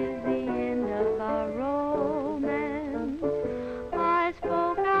this is the end of our romance. I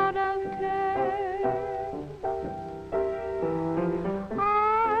spoke out of turn.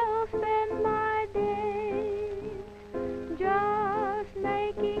 I'll spend my days just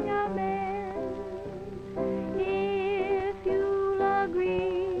making amends, if you'll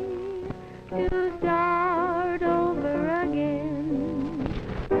agree to start over again.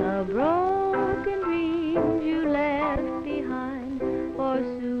 The broken dreams you left behind for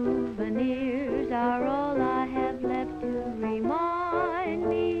souvenirs are all I have left to remind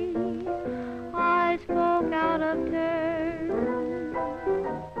me. I spoke out of turn,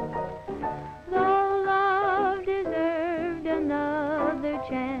 though love deserved another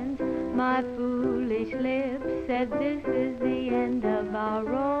chance. My foolish lips said this is the end of our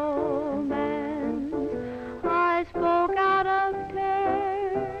romance. I spoke out of turn.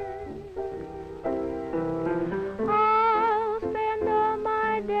 I'll spend all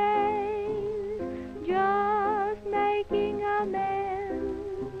my days just making amends,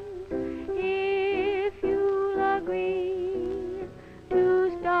 if you'll agree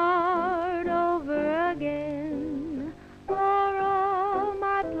to start over again. For all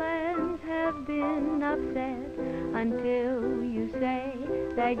my plans have been upset until you say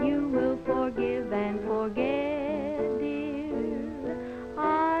that you will forgive and forget, dear.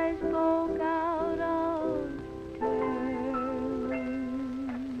 I spoke out of turn.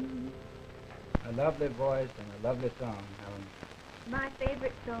 A lovely voice and a lovely song, Helen. My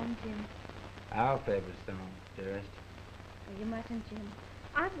favorite song, Jim. Our favorite song, dearest. Oh, you mustn't, Jim.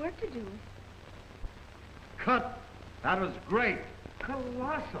 I've work to do. Cut! That was great.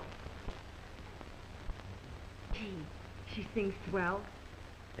 Colossal. Gee, she sings swell.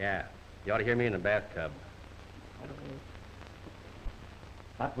 Yeah, you ought to hear me in the bathtub.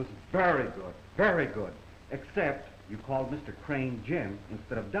 That was very good, very good. Except you called Mr. Crane Jim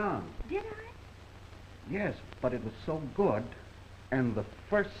instead of Don. Did I? Yes, but it was so good. And the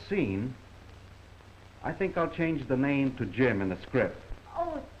first scene, I think I'll change the name to Jim in the script.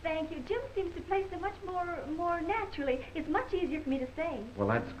 Oh, thank you. Jim seems to play so much more naturally. It's much easier for me to say. Well,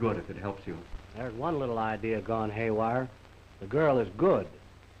 that's good if it helps you. There's one little idea gone haywire. The girl is good.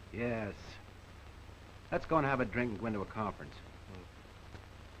 Yes. Let's go and have a drink and go into a conference.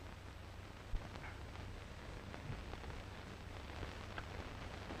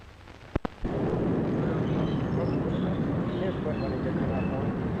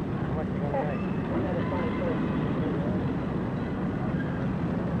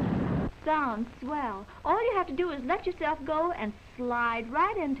 Sounds swell. All you have to do is let yourself go and slide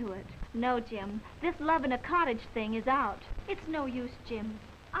right into it. No, Jim. This love in a cottage thing is out. It's no use, Jim.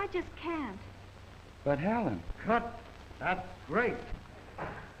 I just can't. But Helen, cut. That's great.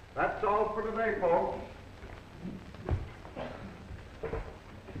 That's all for today, folks.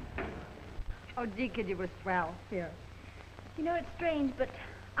 Oh, gee, kid, you were swell. Here. You know, it's strange, but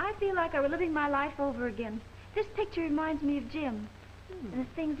I feel like I were living my life over again. This picture reminds me of Jim and the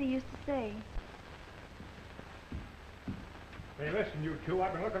things he used to say. Hey, listen, you two,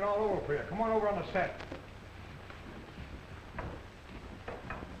 I've been looking all over for you. Come on over on the set.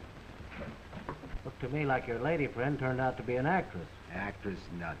 Looked to me like your lady friend turned out to be an actress. Actress,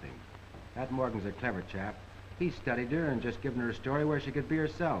 nothing. That Morgan's a clever chap. He studied her and just given her a story where she could be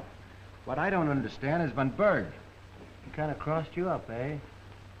herself. What I don't understand is Van Berg. He kind of crossed you up, eh?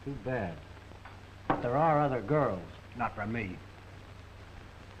 Too bad. But there are other girls. Not for me.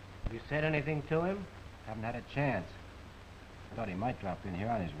 Have you said anything to him? Haven't had a chance. Thought he might drop in here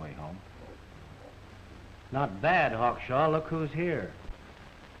on his way home. Not bad, Hawkshaw. Look who's here.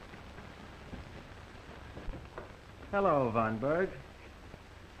 Hello, Van Berg.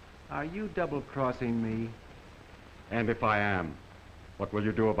 Are you double-crossing me? And if I am, what will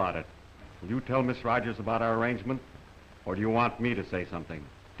you do about it? Will you tell Miss Rogers about our arrangement? Or do you want me to say something?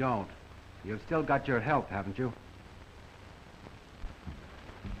 Don't. You've still got your help, haven't you?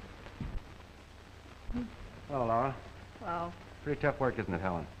 Well, Laura. Well, Pretty tough work, isn't it,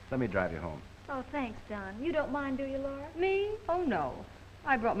 Helen? Let me drive you home. Oh, thanks, Don. You don't mind, do you, Laura? Me? Oh, no.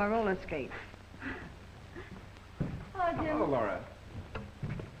 I brought my roller skates. Oh, Jim. Hello, Laura.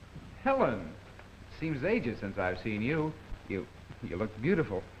 Helen, seems ages since I've seen you. You look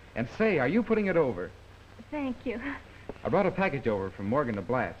beautiful. And say, are you putting it over? Thank you. I brought a package over from Morgan to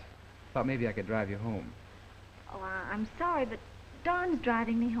Blatt's. Thought maybe I could drive you home. Oh, I'm sorry, but Don's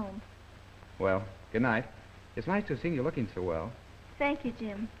driving me home. Well, good night. It's nice to have seen you looking so well. Thank you,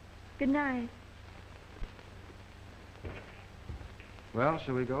 Jim. Good night. Well,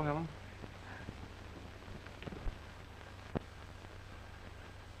 shall we go, Helen?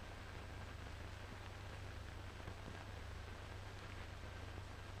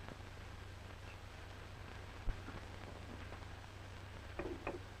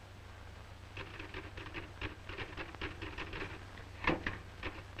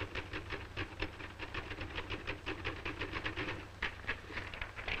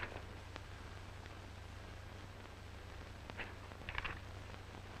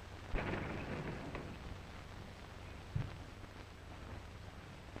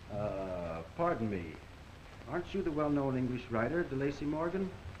 Pardon me. Aren't you the well-known English writer, DeLacy Morgan?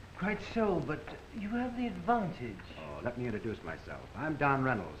 Quite so, but you have the advantage. Oh, let me introduce myself. I'm Don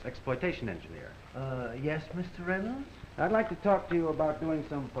Reynolds, exploitation engineer. Yes, Mr. Reynolds? I'd like to talk to you about doing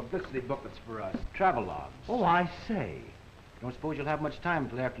some publicity booklets for us, travelogues. Oh, I say. Don't suppose you'll have much time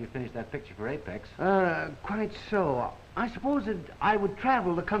until after you finish that picture for Apex. Quite so. I suppose that I would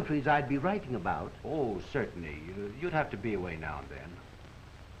travel the countries I'd be writing about. Oh, certainly. You'd have to be away now and then.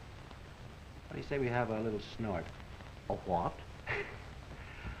 What do you say we have a little snort? A what?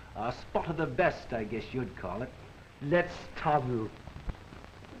 A spot of the best, I guess you'd call it. Let's toddle.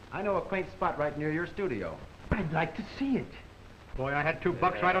 I know a quaint spot right near your studio. I'd like to see it. Boy, I had 2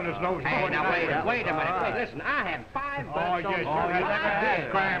 bucks right on his nose. Hey, now wait a minute. Wait, listen, I had 5 bucks.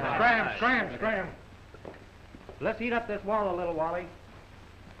 Scram. Let's eat up this wall a little, Wally.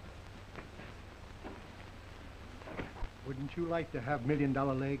 Wouldn't you like to have $1 million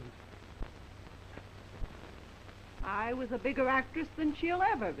legs? I was a bigger actress than she'll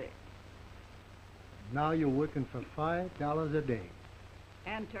ever be. Now you're working for $5 a day.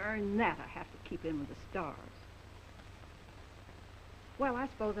 And to earn that, I have to keep in with the stars. Well, I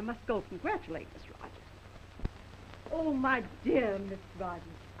suppose I must go congratulate Miss Rogers. Oh, my dear Miss Rogers,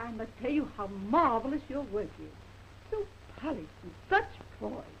 I must tell you how marvelous your work is. So polished and such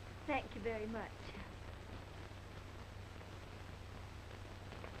poise. Thank you very much.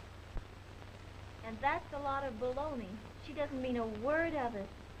 And that's a lot of baloney. She doesn't mean a word of it.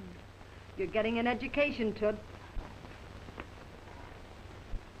 You're getting an education, Todd.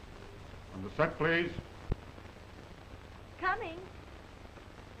 On the set, please. Coming.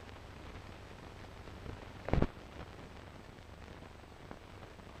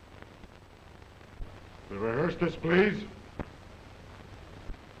 We'll rehearse this, please.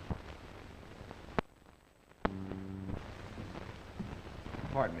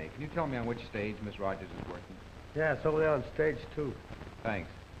 Pardon me, can you tell me on which stage Miss Rogers is working? Yeah, it's over there on stage 2. Thanks.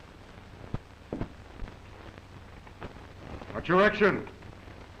 What's your action?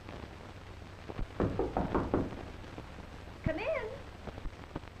 Come in.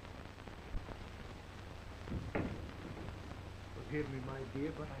 Forgive me, my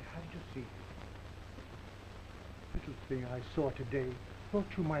dear, but I had to see you. Little thing I saw today. Thought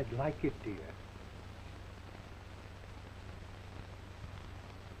you might like it, dear.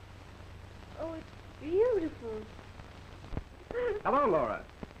 Oh, it's beautiful. Hello, Laura.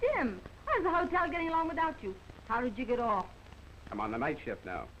 Jim, how's the hotel getting along without you? How did you get off? I'm on the night shift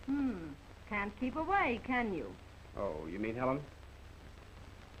now. Can't keep away, can you? Oh, you mean Helen?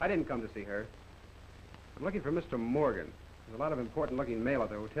 I didn't come to see her. I'm looking for Mr. Morgan. There's a lot of important-looking mail at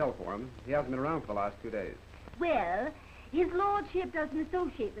the hotel for him. He hasn't been around for the last 2 days. Well, his lordship doesn't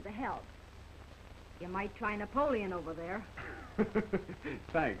associate with the help. You might try Napoleon over there.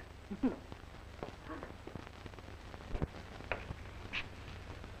 Thanks.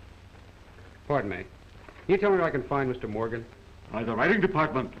 Pardon me. Can you tell me where I can find Mr. Morgan? By the writing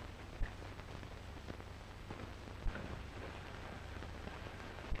department.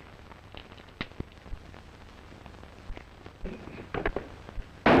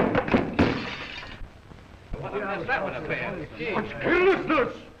 What's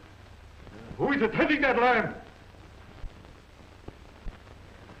carelessness? Who is attending that lamp?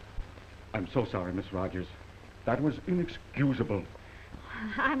 I'm so sorry, Miss Rogers. That was inexcusable.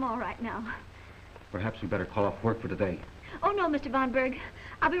 I'm all right now. Perhaps we better call off work for today. Oh, no, Mr. Von Berg.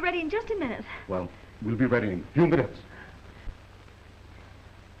 I'll be ready in just a minute. Well, we'll be ready in a few minutes.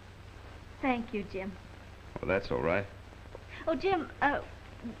 Thank you, Jim. Well, that's all right. Oh, Jim,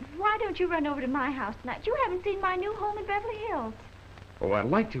 why don't you run over to my house tonight? You haven't seen my new home in Beverly Hills. Oh, I'd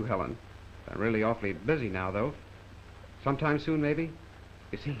like to, Helen. I'm really awfully busy now, though. Sometime soon, maybe?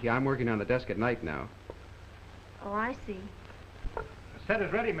 You see, I'm working on the desk at night now. Oh, I see. The set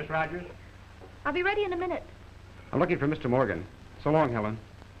is ready, Miss Rogers. I'll be ready in a minute. I'm looking for Mr. Morgan. So long, Helen.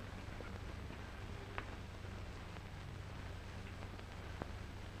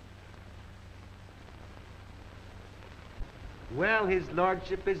 Well, his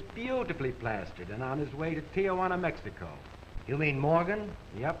lordship is beautifully plastered and on his way to Tijuana, Mexico. You mean Morgan?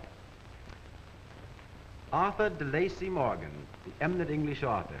 Yep. Arthur de Lacy Morgan, the eminent English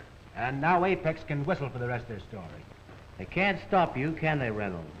author. And now Apex can whistle for the rest of their story. They can't stop you, can they,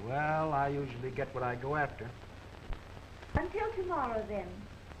 Reynolds? Well, I usually get what I go after. Until tomorrow, then.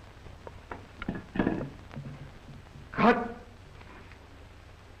 Cut!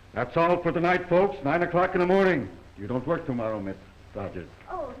 That's all for tonight, folks. 9 o'clock in the morning. You don't work tomorrow, Miss Rogers.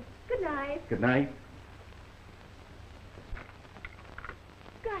 Oh, good night. Good night.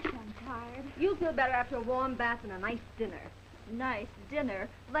 Gosh, I'm tired. You'll feel better after a warm bath and a nice dinner. Nice dinner.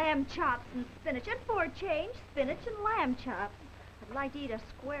 Lamb chops and spinach. And for a change, spinach and lamb chops. I'd like to eat a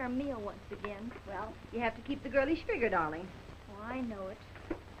square meal once again. Well, you have to keep the girlish figure, darling. Oh, I know it.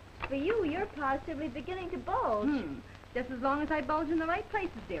 For you, you're positively beginning to bulge. Just as long as I bulge in the right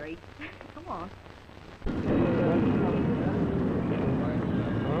places, dearie. Come on.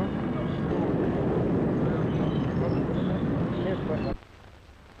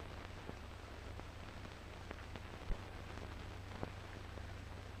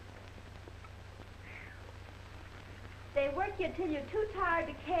 They work you till you're too tired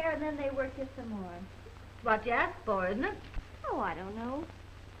to care, and then they work you some more. What you asked for, isn't it? Oh, I don't know.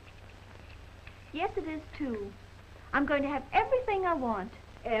 Yes, it is, too. I'm going to have everything I want.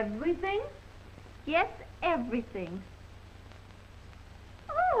 Everything? Yes, everything.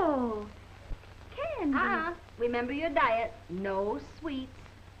 Oh, candy. Remember your diet. No sweets.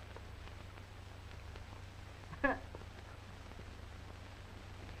 How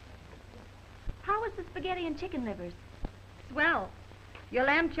was the spaghetti and chicken livers? Swell. Your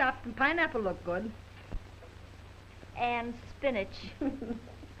lamb chops and pineapple look good. And spinach.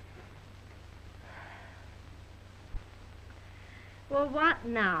 Well, what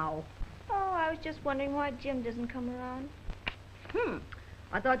now? Oh, I was just wondering why Jim doesn't come around.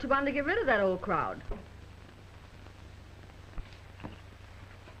 I thought you wanted to get rid of that old crowd.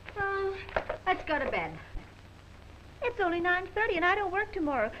 Let's go to bed. It's only 9:30 and I don't work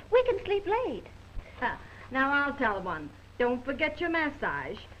tomorrow. We can sleep late. Now I'll tell one. Don't forget your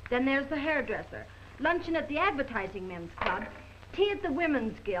massage. Then there's the hairdresser. Luncheon at the Advertising Men's Club. Tea at the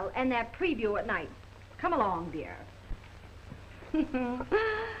Women's Guild. And that preview at night. Come along, dear.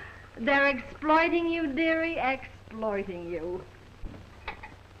 They're exploiting you, dearie. Exploiting you.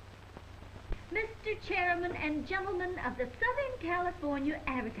 Mr. Chairman and gentlemen of the Southern California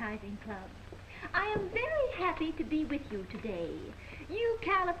Advertising Club, I am very happy to be with you today. You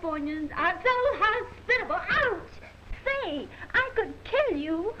Californians are so hospitable. Ouch! Say, I could kill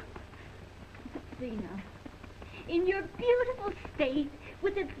you. See now, in your beautiful state,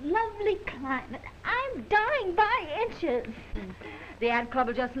 with its lovely climate, I'm dying by inches. The ad club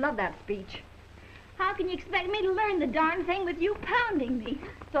will just love that speech. How can you expect me to learn the darn thing with you pounding me?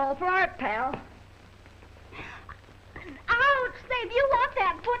 It's all for art, pal. Ouch! Say, if you want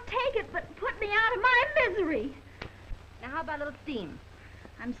that foot, take it, but put me out of my misery. Now, how about a little steam?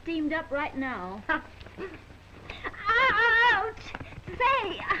 I'm steamed up right now. Ouch!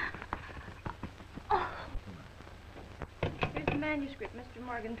 Say! Oh. Here's the manuscript Mr.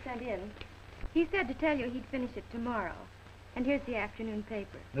 Morgan sent in. He said to tell you he'd finish it tomorrow. And here's the afternoon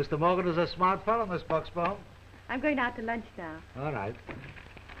paper. Mr. Morgan is a smart fellow, Miss Bucksbaum. I'm going out to lunch now. All right.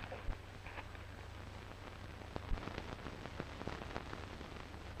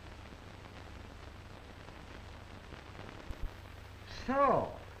 So,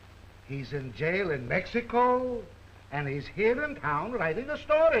 he's in jail in Mexico, and he's here in town writing a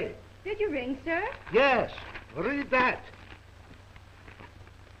story. Did you ring, sir? Yes. Read that.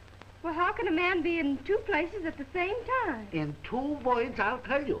 Well, how can a man be in two places at the same time? In 2 words, I'll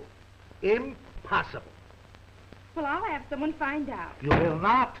tell you. Impossible. Well, I'll have someone find out. You will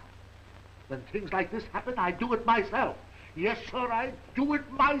not. When things like this happen, I do it myself. Yes, sir, I do it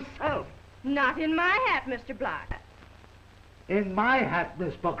myself. Not in my hat, Mr. Block. In my hat,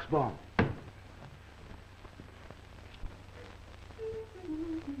 Miss Bucksbaum.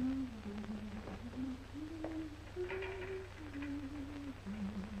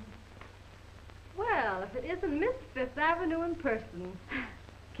 Well, if it isn't Miss Fifth Avenue in person.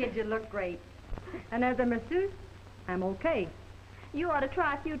 Kid, you look great. And as a masseuse, I'm okay. You ought to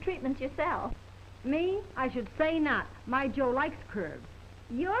try a few treatments yourself. Me? I should say not. My Joe likes curves.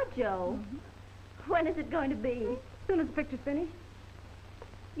 Your Joe? When is it going to be? As soon as the picture's finished.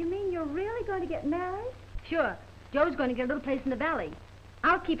 You mean you're really going to get married? Sure. Joe's going to get a little place in the valley.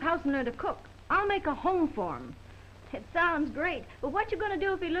 I'll keep house and learn to cook. I'll make a home for him. It sounds great, but what you going to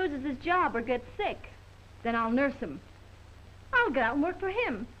do if he loses his job or gets sick? Then I'll nurse him. I'll get out and work for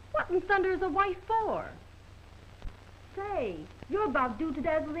him. What in thunder is a wife for? Say, you're about due to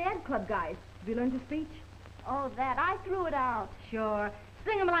dazzle the Ad Club guys. Have you learned your speech? Oh, that. I threw it out. Sure.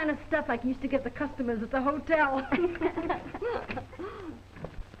 Sing him a line of stuff like you used to give the customers at the hotel.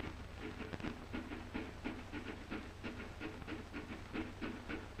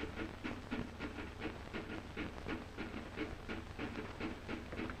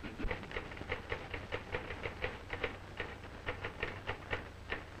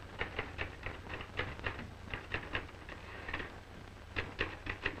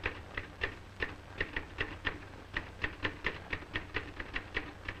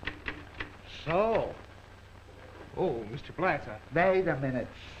 So? Oh, Mr. Blatz, Wait a minute.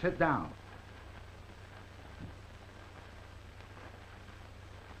 Sit down.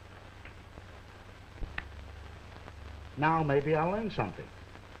 Now maybe I'll learn something.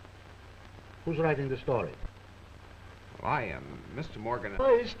 Who's writing the story? Well, I am. Mr. Morgan...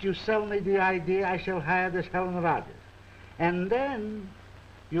 First, you sell me the idea I shall hire this Helen Rogers. And then,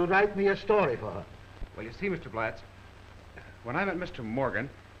 you write me a story for her. Well, you see, Mr. Blatz, when I met Mr. Morgan,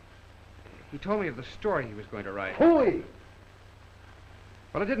 he told me of the story he was going to write. Hooey!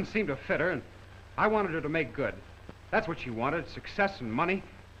 Well, it didn't seem to fit her, and I wanted her to make good. That's what she wanted, success and money,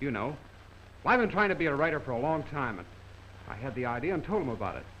 you know. Well, I've been trying to be a writer for a long time, and I had the idea and told him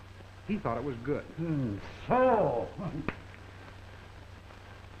about it. He thought it was good. So,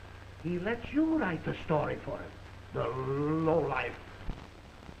 he let you write the story for him, the lowlife.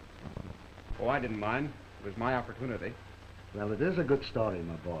 Oh, I didn't mind. It was my opportunity. Well, it is a good story,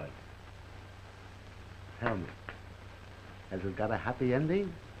 my boy. Tell me, has it got a happy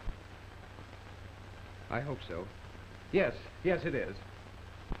ending? I hope so. Yes, it is.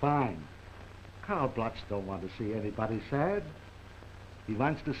 Fine. Karl Blotz don't want to see anybody sad. He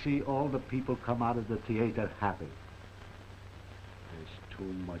wants to see all the people come out of the theater happy. There's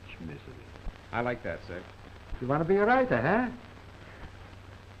too much misery. I like that, sir. You want to be a writer, huh?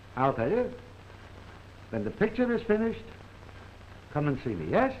 I'll tell you. When the picture is finished, come and see me,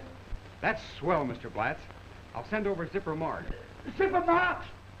 yes? That's swell, Mr. Blatz. I'll send over Zipper Mark. Zipper Mark!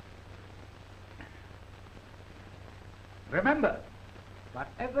 Remember,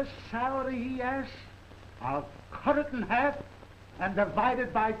 whatever salary he asks, I'll cut it in half and divide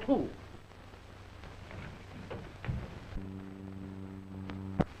it by 2.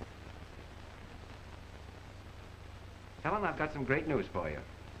 Helen, I've got some great news for you.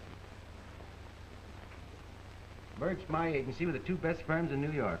 Berg's my agency with the 2 best firms in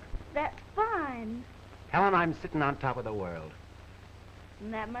New York. That's fine. Helen, I'm sitting on top of the world.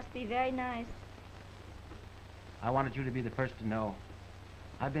 And that must be very nice. I wanted you to be the first to know.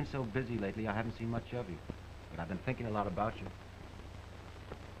 I've been so busy lately, I haven't seen much of you. But I've been thinking a lot about you.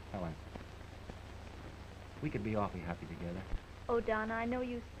 Helen, we could be awfully happy together. Oh, Donna, I know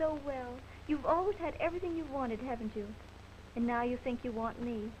you so well. You've always had everything you've wanted, haven't you? And now you think you want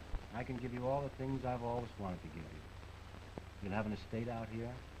me. I can give you all the things I've always wanted to give you. You'll have an estate out here,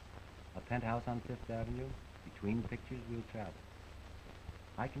 a penthouse on 5th Avenue. Between pictures, we'll travel.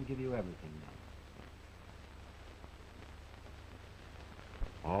 I can give you everything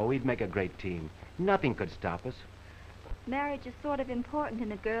now. Oh, we'd make a great team. Nothing could stop us. Marriage is sort of important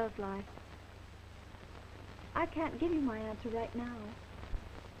in a girl's life. I can't give you my answer right now.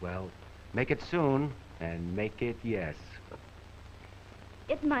 Well, make it soon, and make it yes.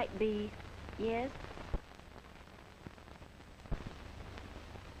 It might be yes.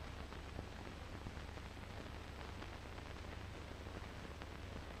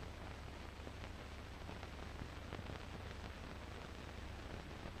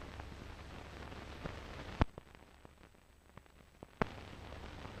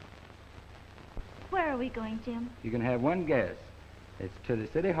 Where are we going, Jim? You can have one guess. It's to the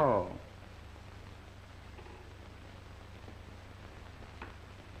City Hall.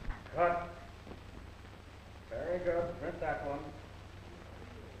 Cut. Very good. Print that one.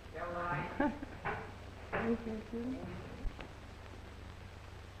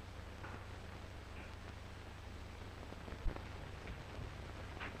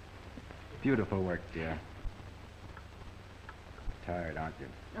 Beautiful work, dear. Tired, aren't you?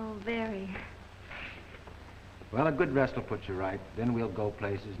 Oh, very. Well, a good rest will put you right. Then we'll go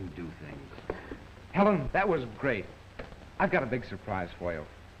places and do things. Helen, that was great. I've got a big surprise for you.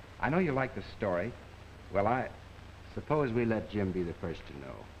 I know you like the story. Well, Suppose we let Jim be the first to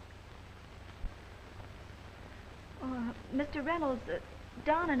know. Mr. Reynolds,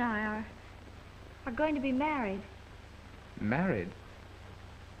 Don and I are going to be married. Married?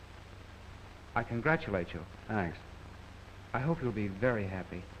 I congratulate you. Thanks. I hope you'll be very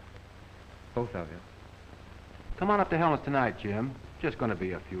happy. Both of you. Come on up to Helen's tonight, Jim. Just going to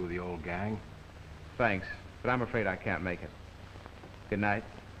be a few of the old gang. Thanks, but I'm afraid I can't make it. Good night.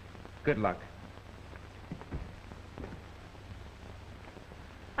 Good luck.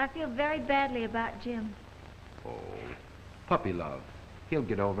 I feel very badly about Jim. Oh, puppy love. He'll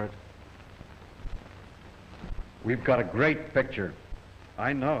get over it. We've got a great picture.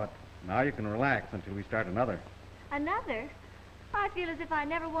 I know it. Now you can relax until we start another. Another? I feel as if I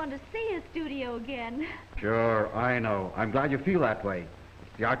never wanted to see his studio again. Sure, I know. I'm glad you feel that way.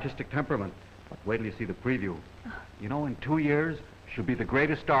 It's the artistic temperament. But wait till you see the preview. You know, in 2 years, she'll be the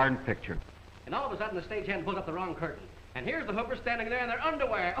greatest star in picture. And all of a sudden, the stagehand pulls up the wrong curtain. And here's the hoopers standing there in their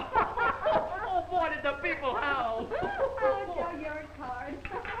underwear. Oh, boy, did the people howl. Oh, Joe, you're a card.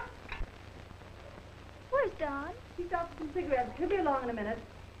 Where's Don? He stopped for some cigarettes. He'll be along in a minute.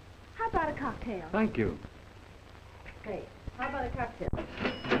 How about a cocktail? Thank you. Hey, how about a cocktail?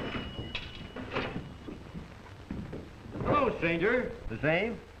 Hello, stranger. The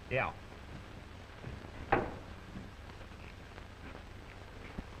same? Yeah.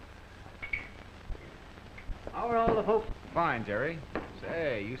 How are all the folks? Fine, Jerry.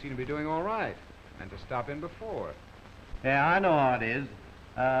 Say, you seem to be doing all right. Meant to stop in before. Yeah, I know how it is.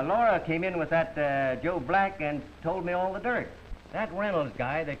 Laura came in with that Joe Black and told me all the dirt. That Reynolds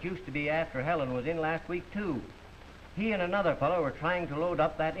guy that used to be after Helen was in last week, too. He and another fellow were trying to load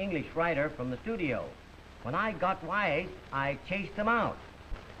up that English writer from the studio. When I got wise, I chased him out.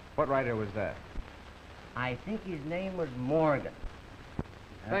 What writer was that? I think his name was Morgan.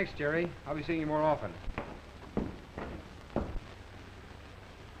 Thanks, Jerry. I'll be seeing you more often.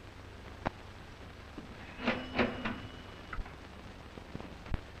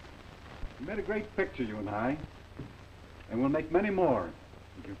 We made a great picture, you and I. And we'll make many more.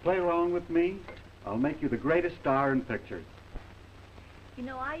 If you play around with me, I'll make you the greatest star in pictures. You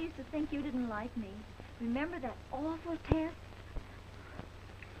know, I used to think you didn't like me. Remember that awful test?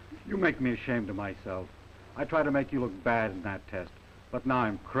 You make me ashamed of myself. I tried to make you look bad in that test, but now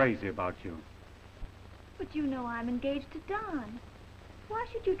I'm crazy about you. But you know I'm engaged to Don. Why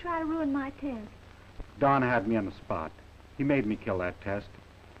should you try to ruin my test? Don had me on the spot. He made me kill that test.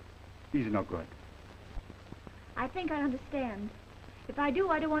 He's no good. I think I understand. If I do,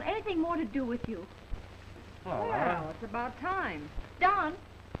 I don't want anything more to do with you. Well, it's about time. Don!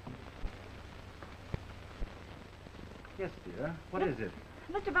 Yes, dear. What is it?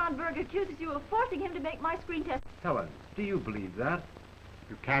 Mr. Von Berg accuses you of forcing him to make my screen test. Helen, do you believe that?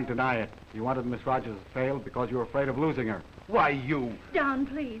 You can't deny it. You wanted Miss Rogers to fail because you were afraid of losing her. Why, you... Don,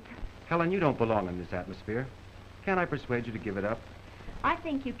 please. Helen, you don't belong in this atmosphere. Can't I persuade you to give it up? I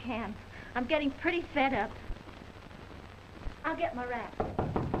think you can. I'm getting pretty fed up. I'll get my wrap.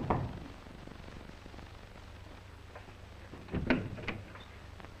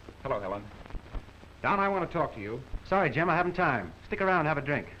 Hello, Helen. Don, I want to talk to you. Sorry, Jim, I haven't time. Stick around and have a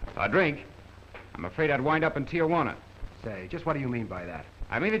drink. A drink? I'm afraid I'd wind up in Tijuana. Say, just what do you mean by that?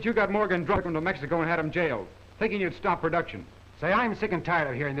 I mean that you got Morgan drunk him to Mexico and had him jailed, thinking you'd stop production. Say, I'm sick and tired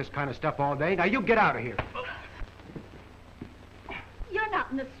of hearing this kind of stuff all day. Now, you get out of here. You're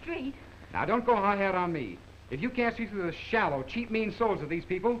not in the street. Now, don't go hot-hat on me. If you can't see through the shallow, cheap, mean souls of these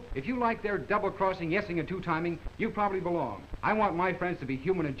people, if you like their double-crossing, yesing, and two-timing, you probably belong. I want my friends to be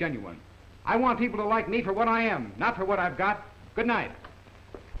human and genuine. I want people to like me for what I am, not for what I've got. Good night.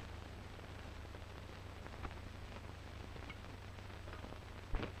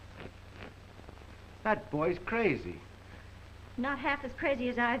 That boy's crazy. Not half as crazy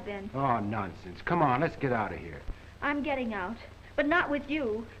as I've been. Oh, nonsense. Come on, let's get out of here. I'm getting out, but not with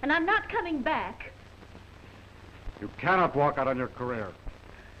you, and I'm not coming back. You cannot walk out on your career.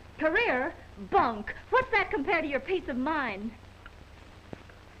 Career? Bunk. What's that compared to your peace of mind?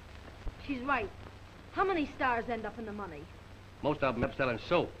 She's right. How many stars end up in the money? Most of them up selling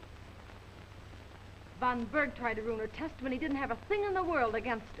soap. Von Berg tried to ruin her test when he didn't have a thing in the world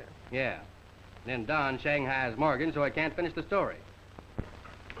against her. Yeah. Then Don Shanghai's Morgan, so I can't finish the story.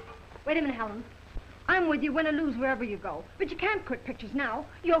 Wait a minute, Helen. I'm with you, win or lose, wherever you go. But you can't quit pictures now.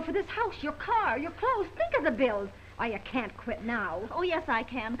 You owe for this house, your car, your clothes. Think of the bills. Why, you can't quit now. Oh, yes, I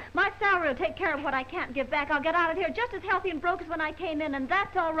can. My salary will take care of what I can't give back. I'll get out of here just as healthy and broke as when I came in, and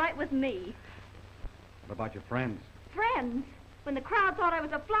that's all right with me. What about your friends? Friends? When the crowd thought I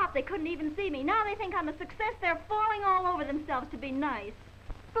was a flop, they couldn't even see me. Now they think I'm a success. They're falling all over themselves to be nice.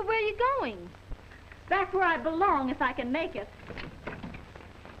 But where are you going? Back where I belong, if I can make it.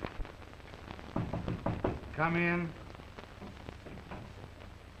 Come in.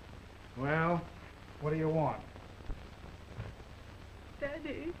 Well, what do you want?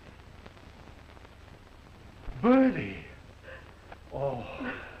 Daddy. Bertie. Oh.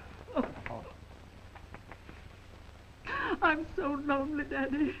 I'm so lonely,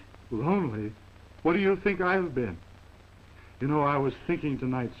 Daddy. Lonely? What do you think I've been? You know, I was thinking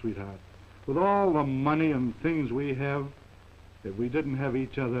tonight, sweetheart, with all the money and things we have, if we didn't have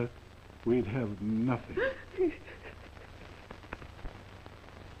each other, we'd have nothing.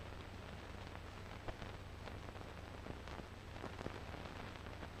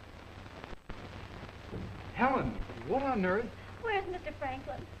 Helen, what on earth? Where's Mr.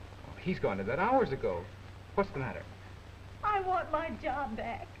 Franklin? Oh, he's gone to bed hours ago. What's the matter? I want my job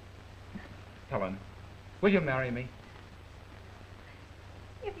back. Helen, will you marry me?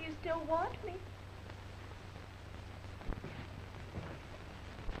 If you still want me.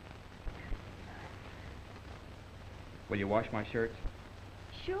 Will you wash my shirts?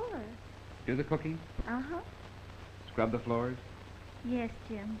 Sure. Do the cooking? Uh-huh. Scrub the floors? Yes,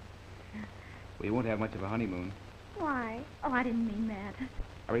 Jim. We won't have much of a honeymoon. Why? Oh, I didn't mean that.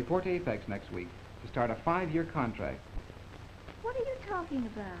 I report to Apex next week to start a 5-year contract. What are you talking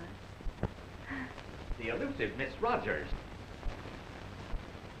about? The elusive Miss Rogers.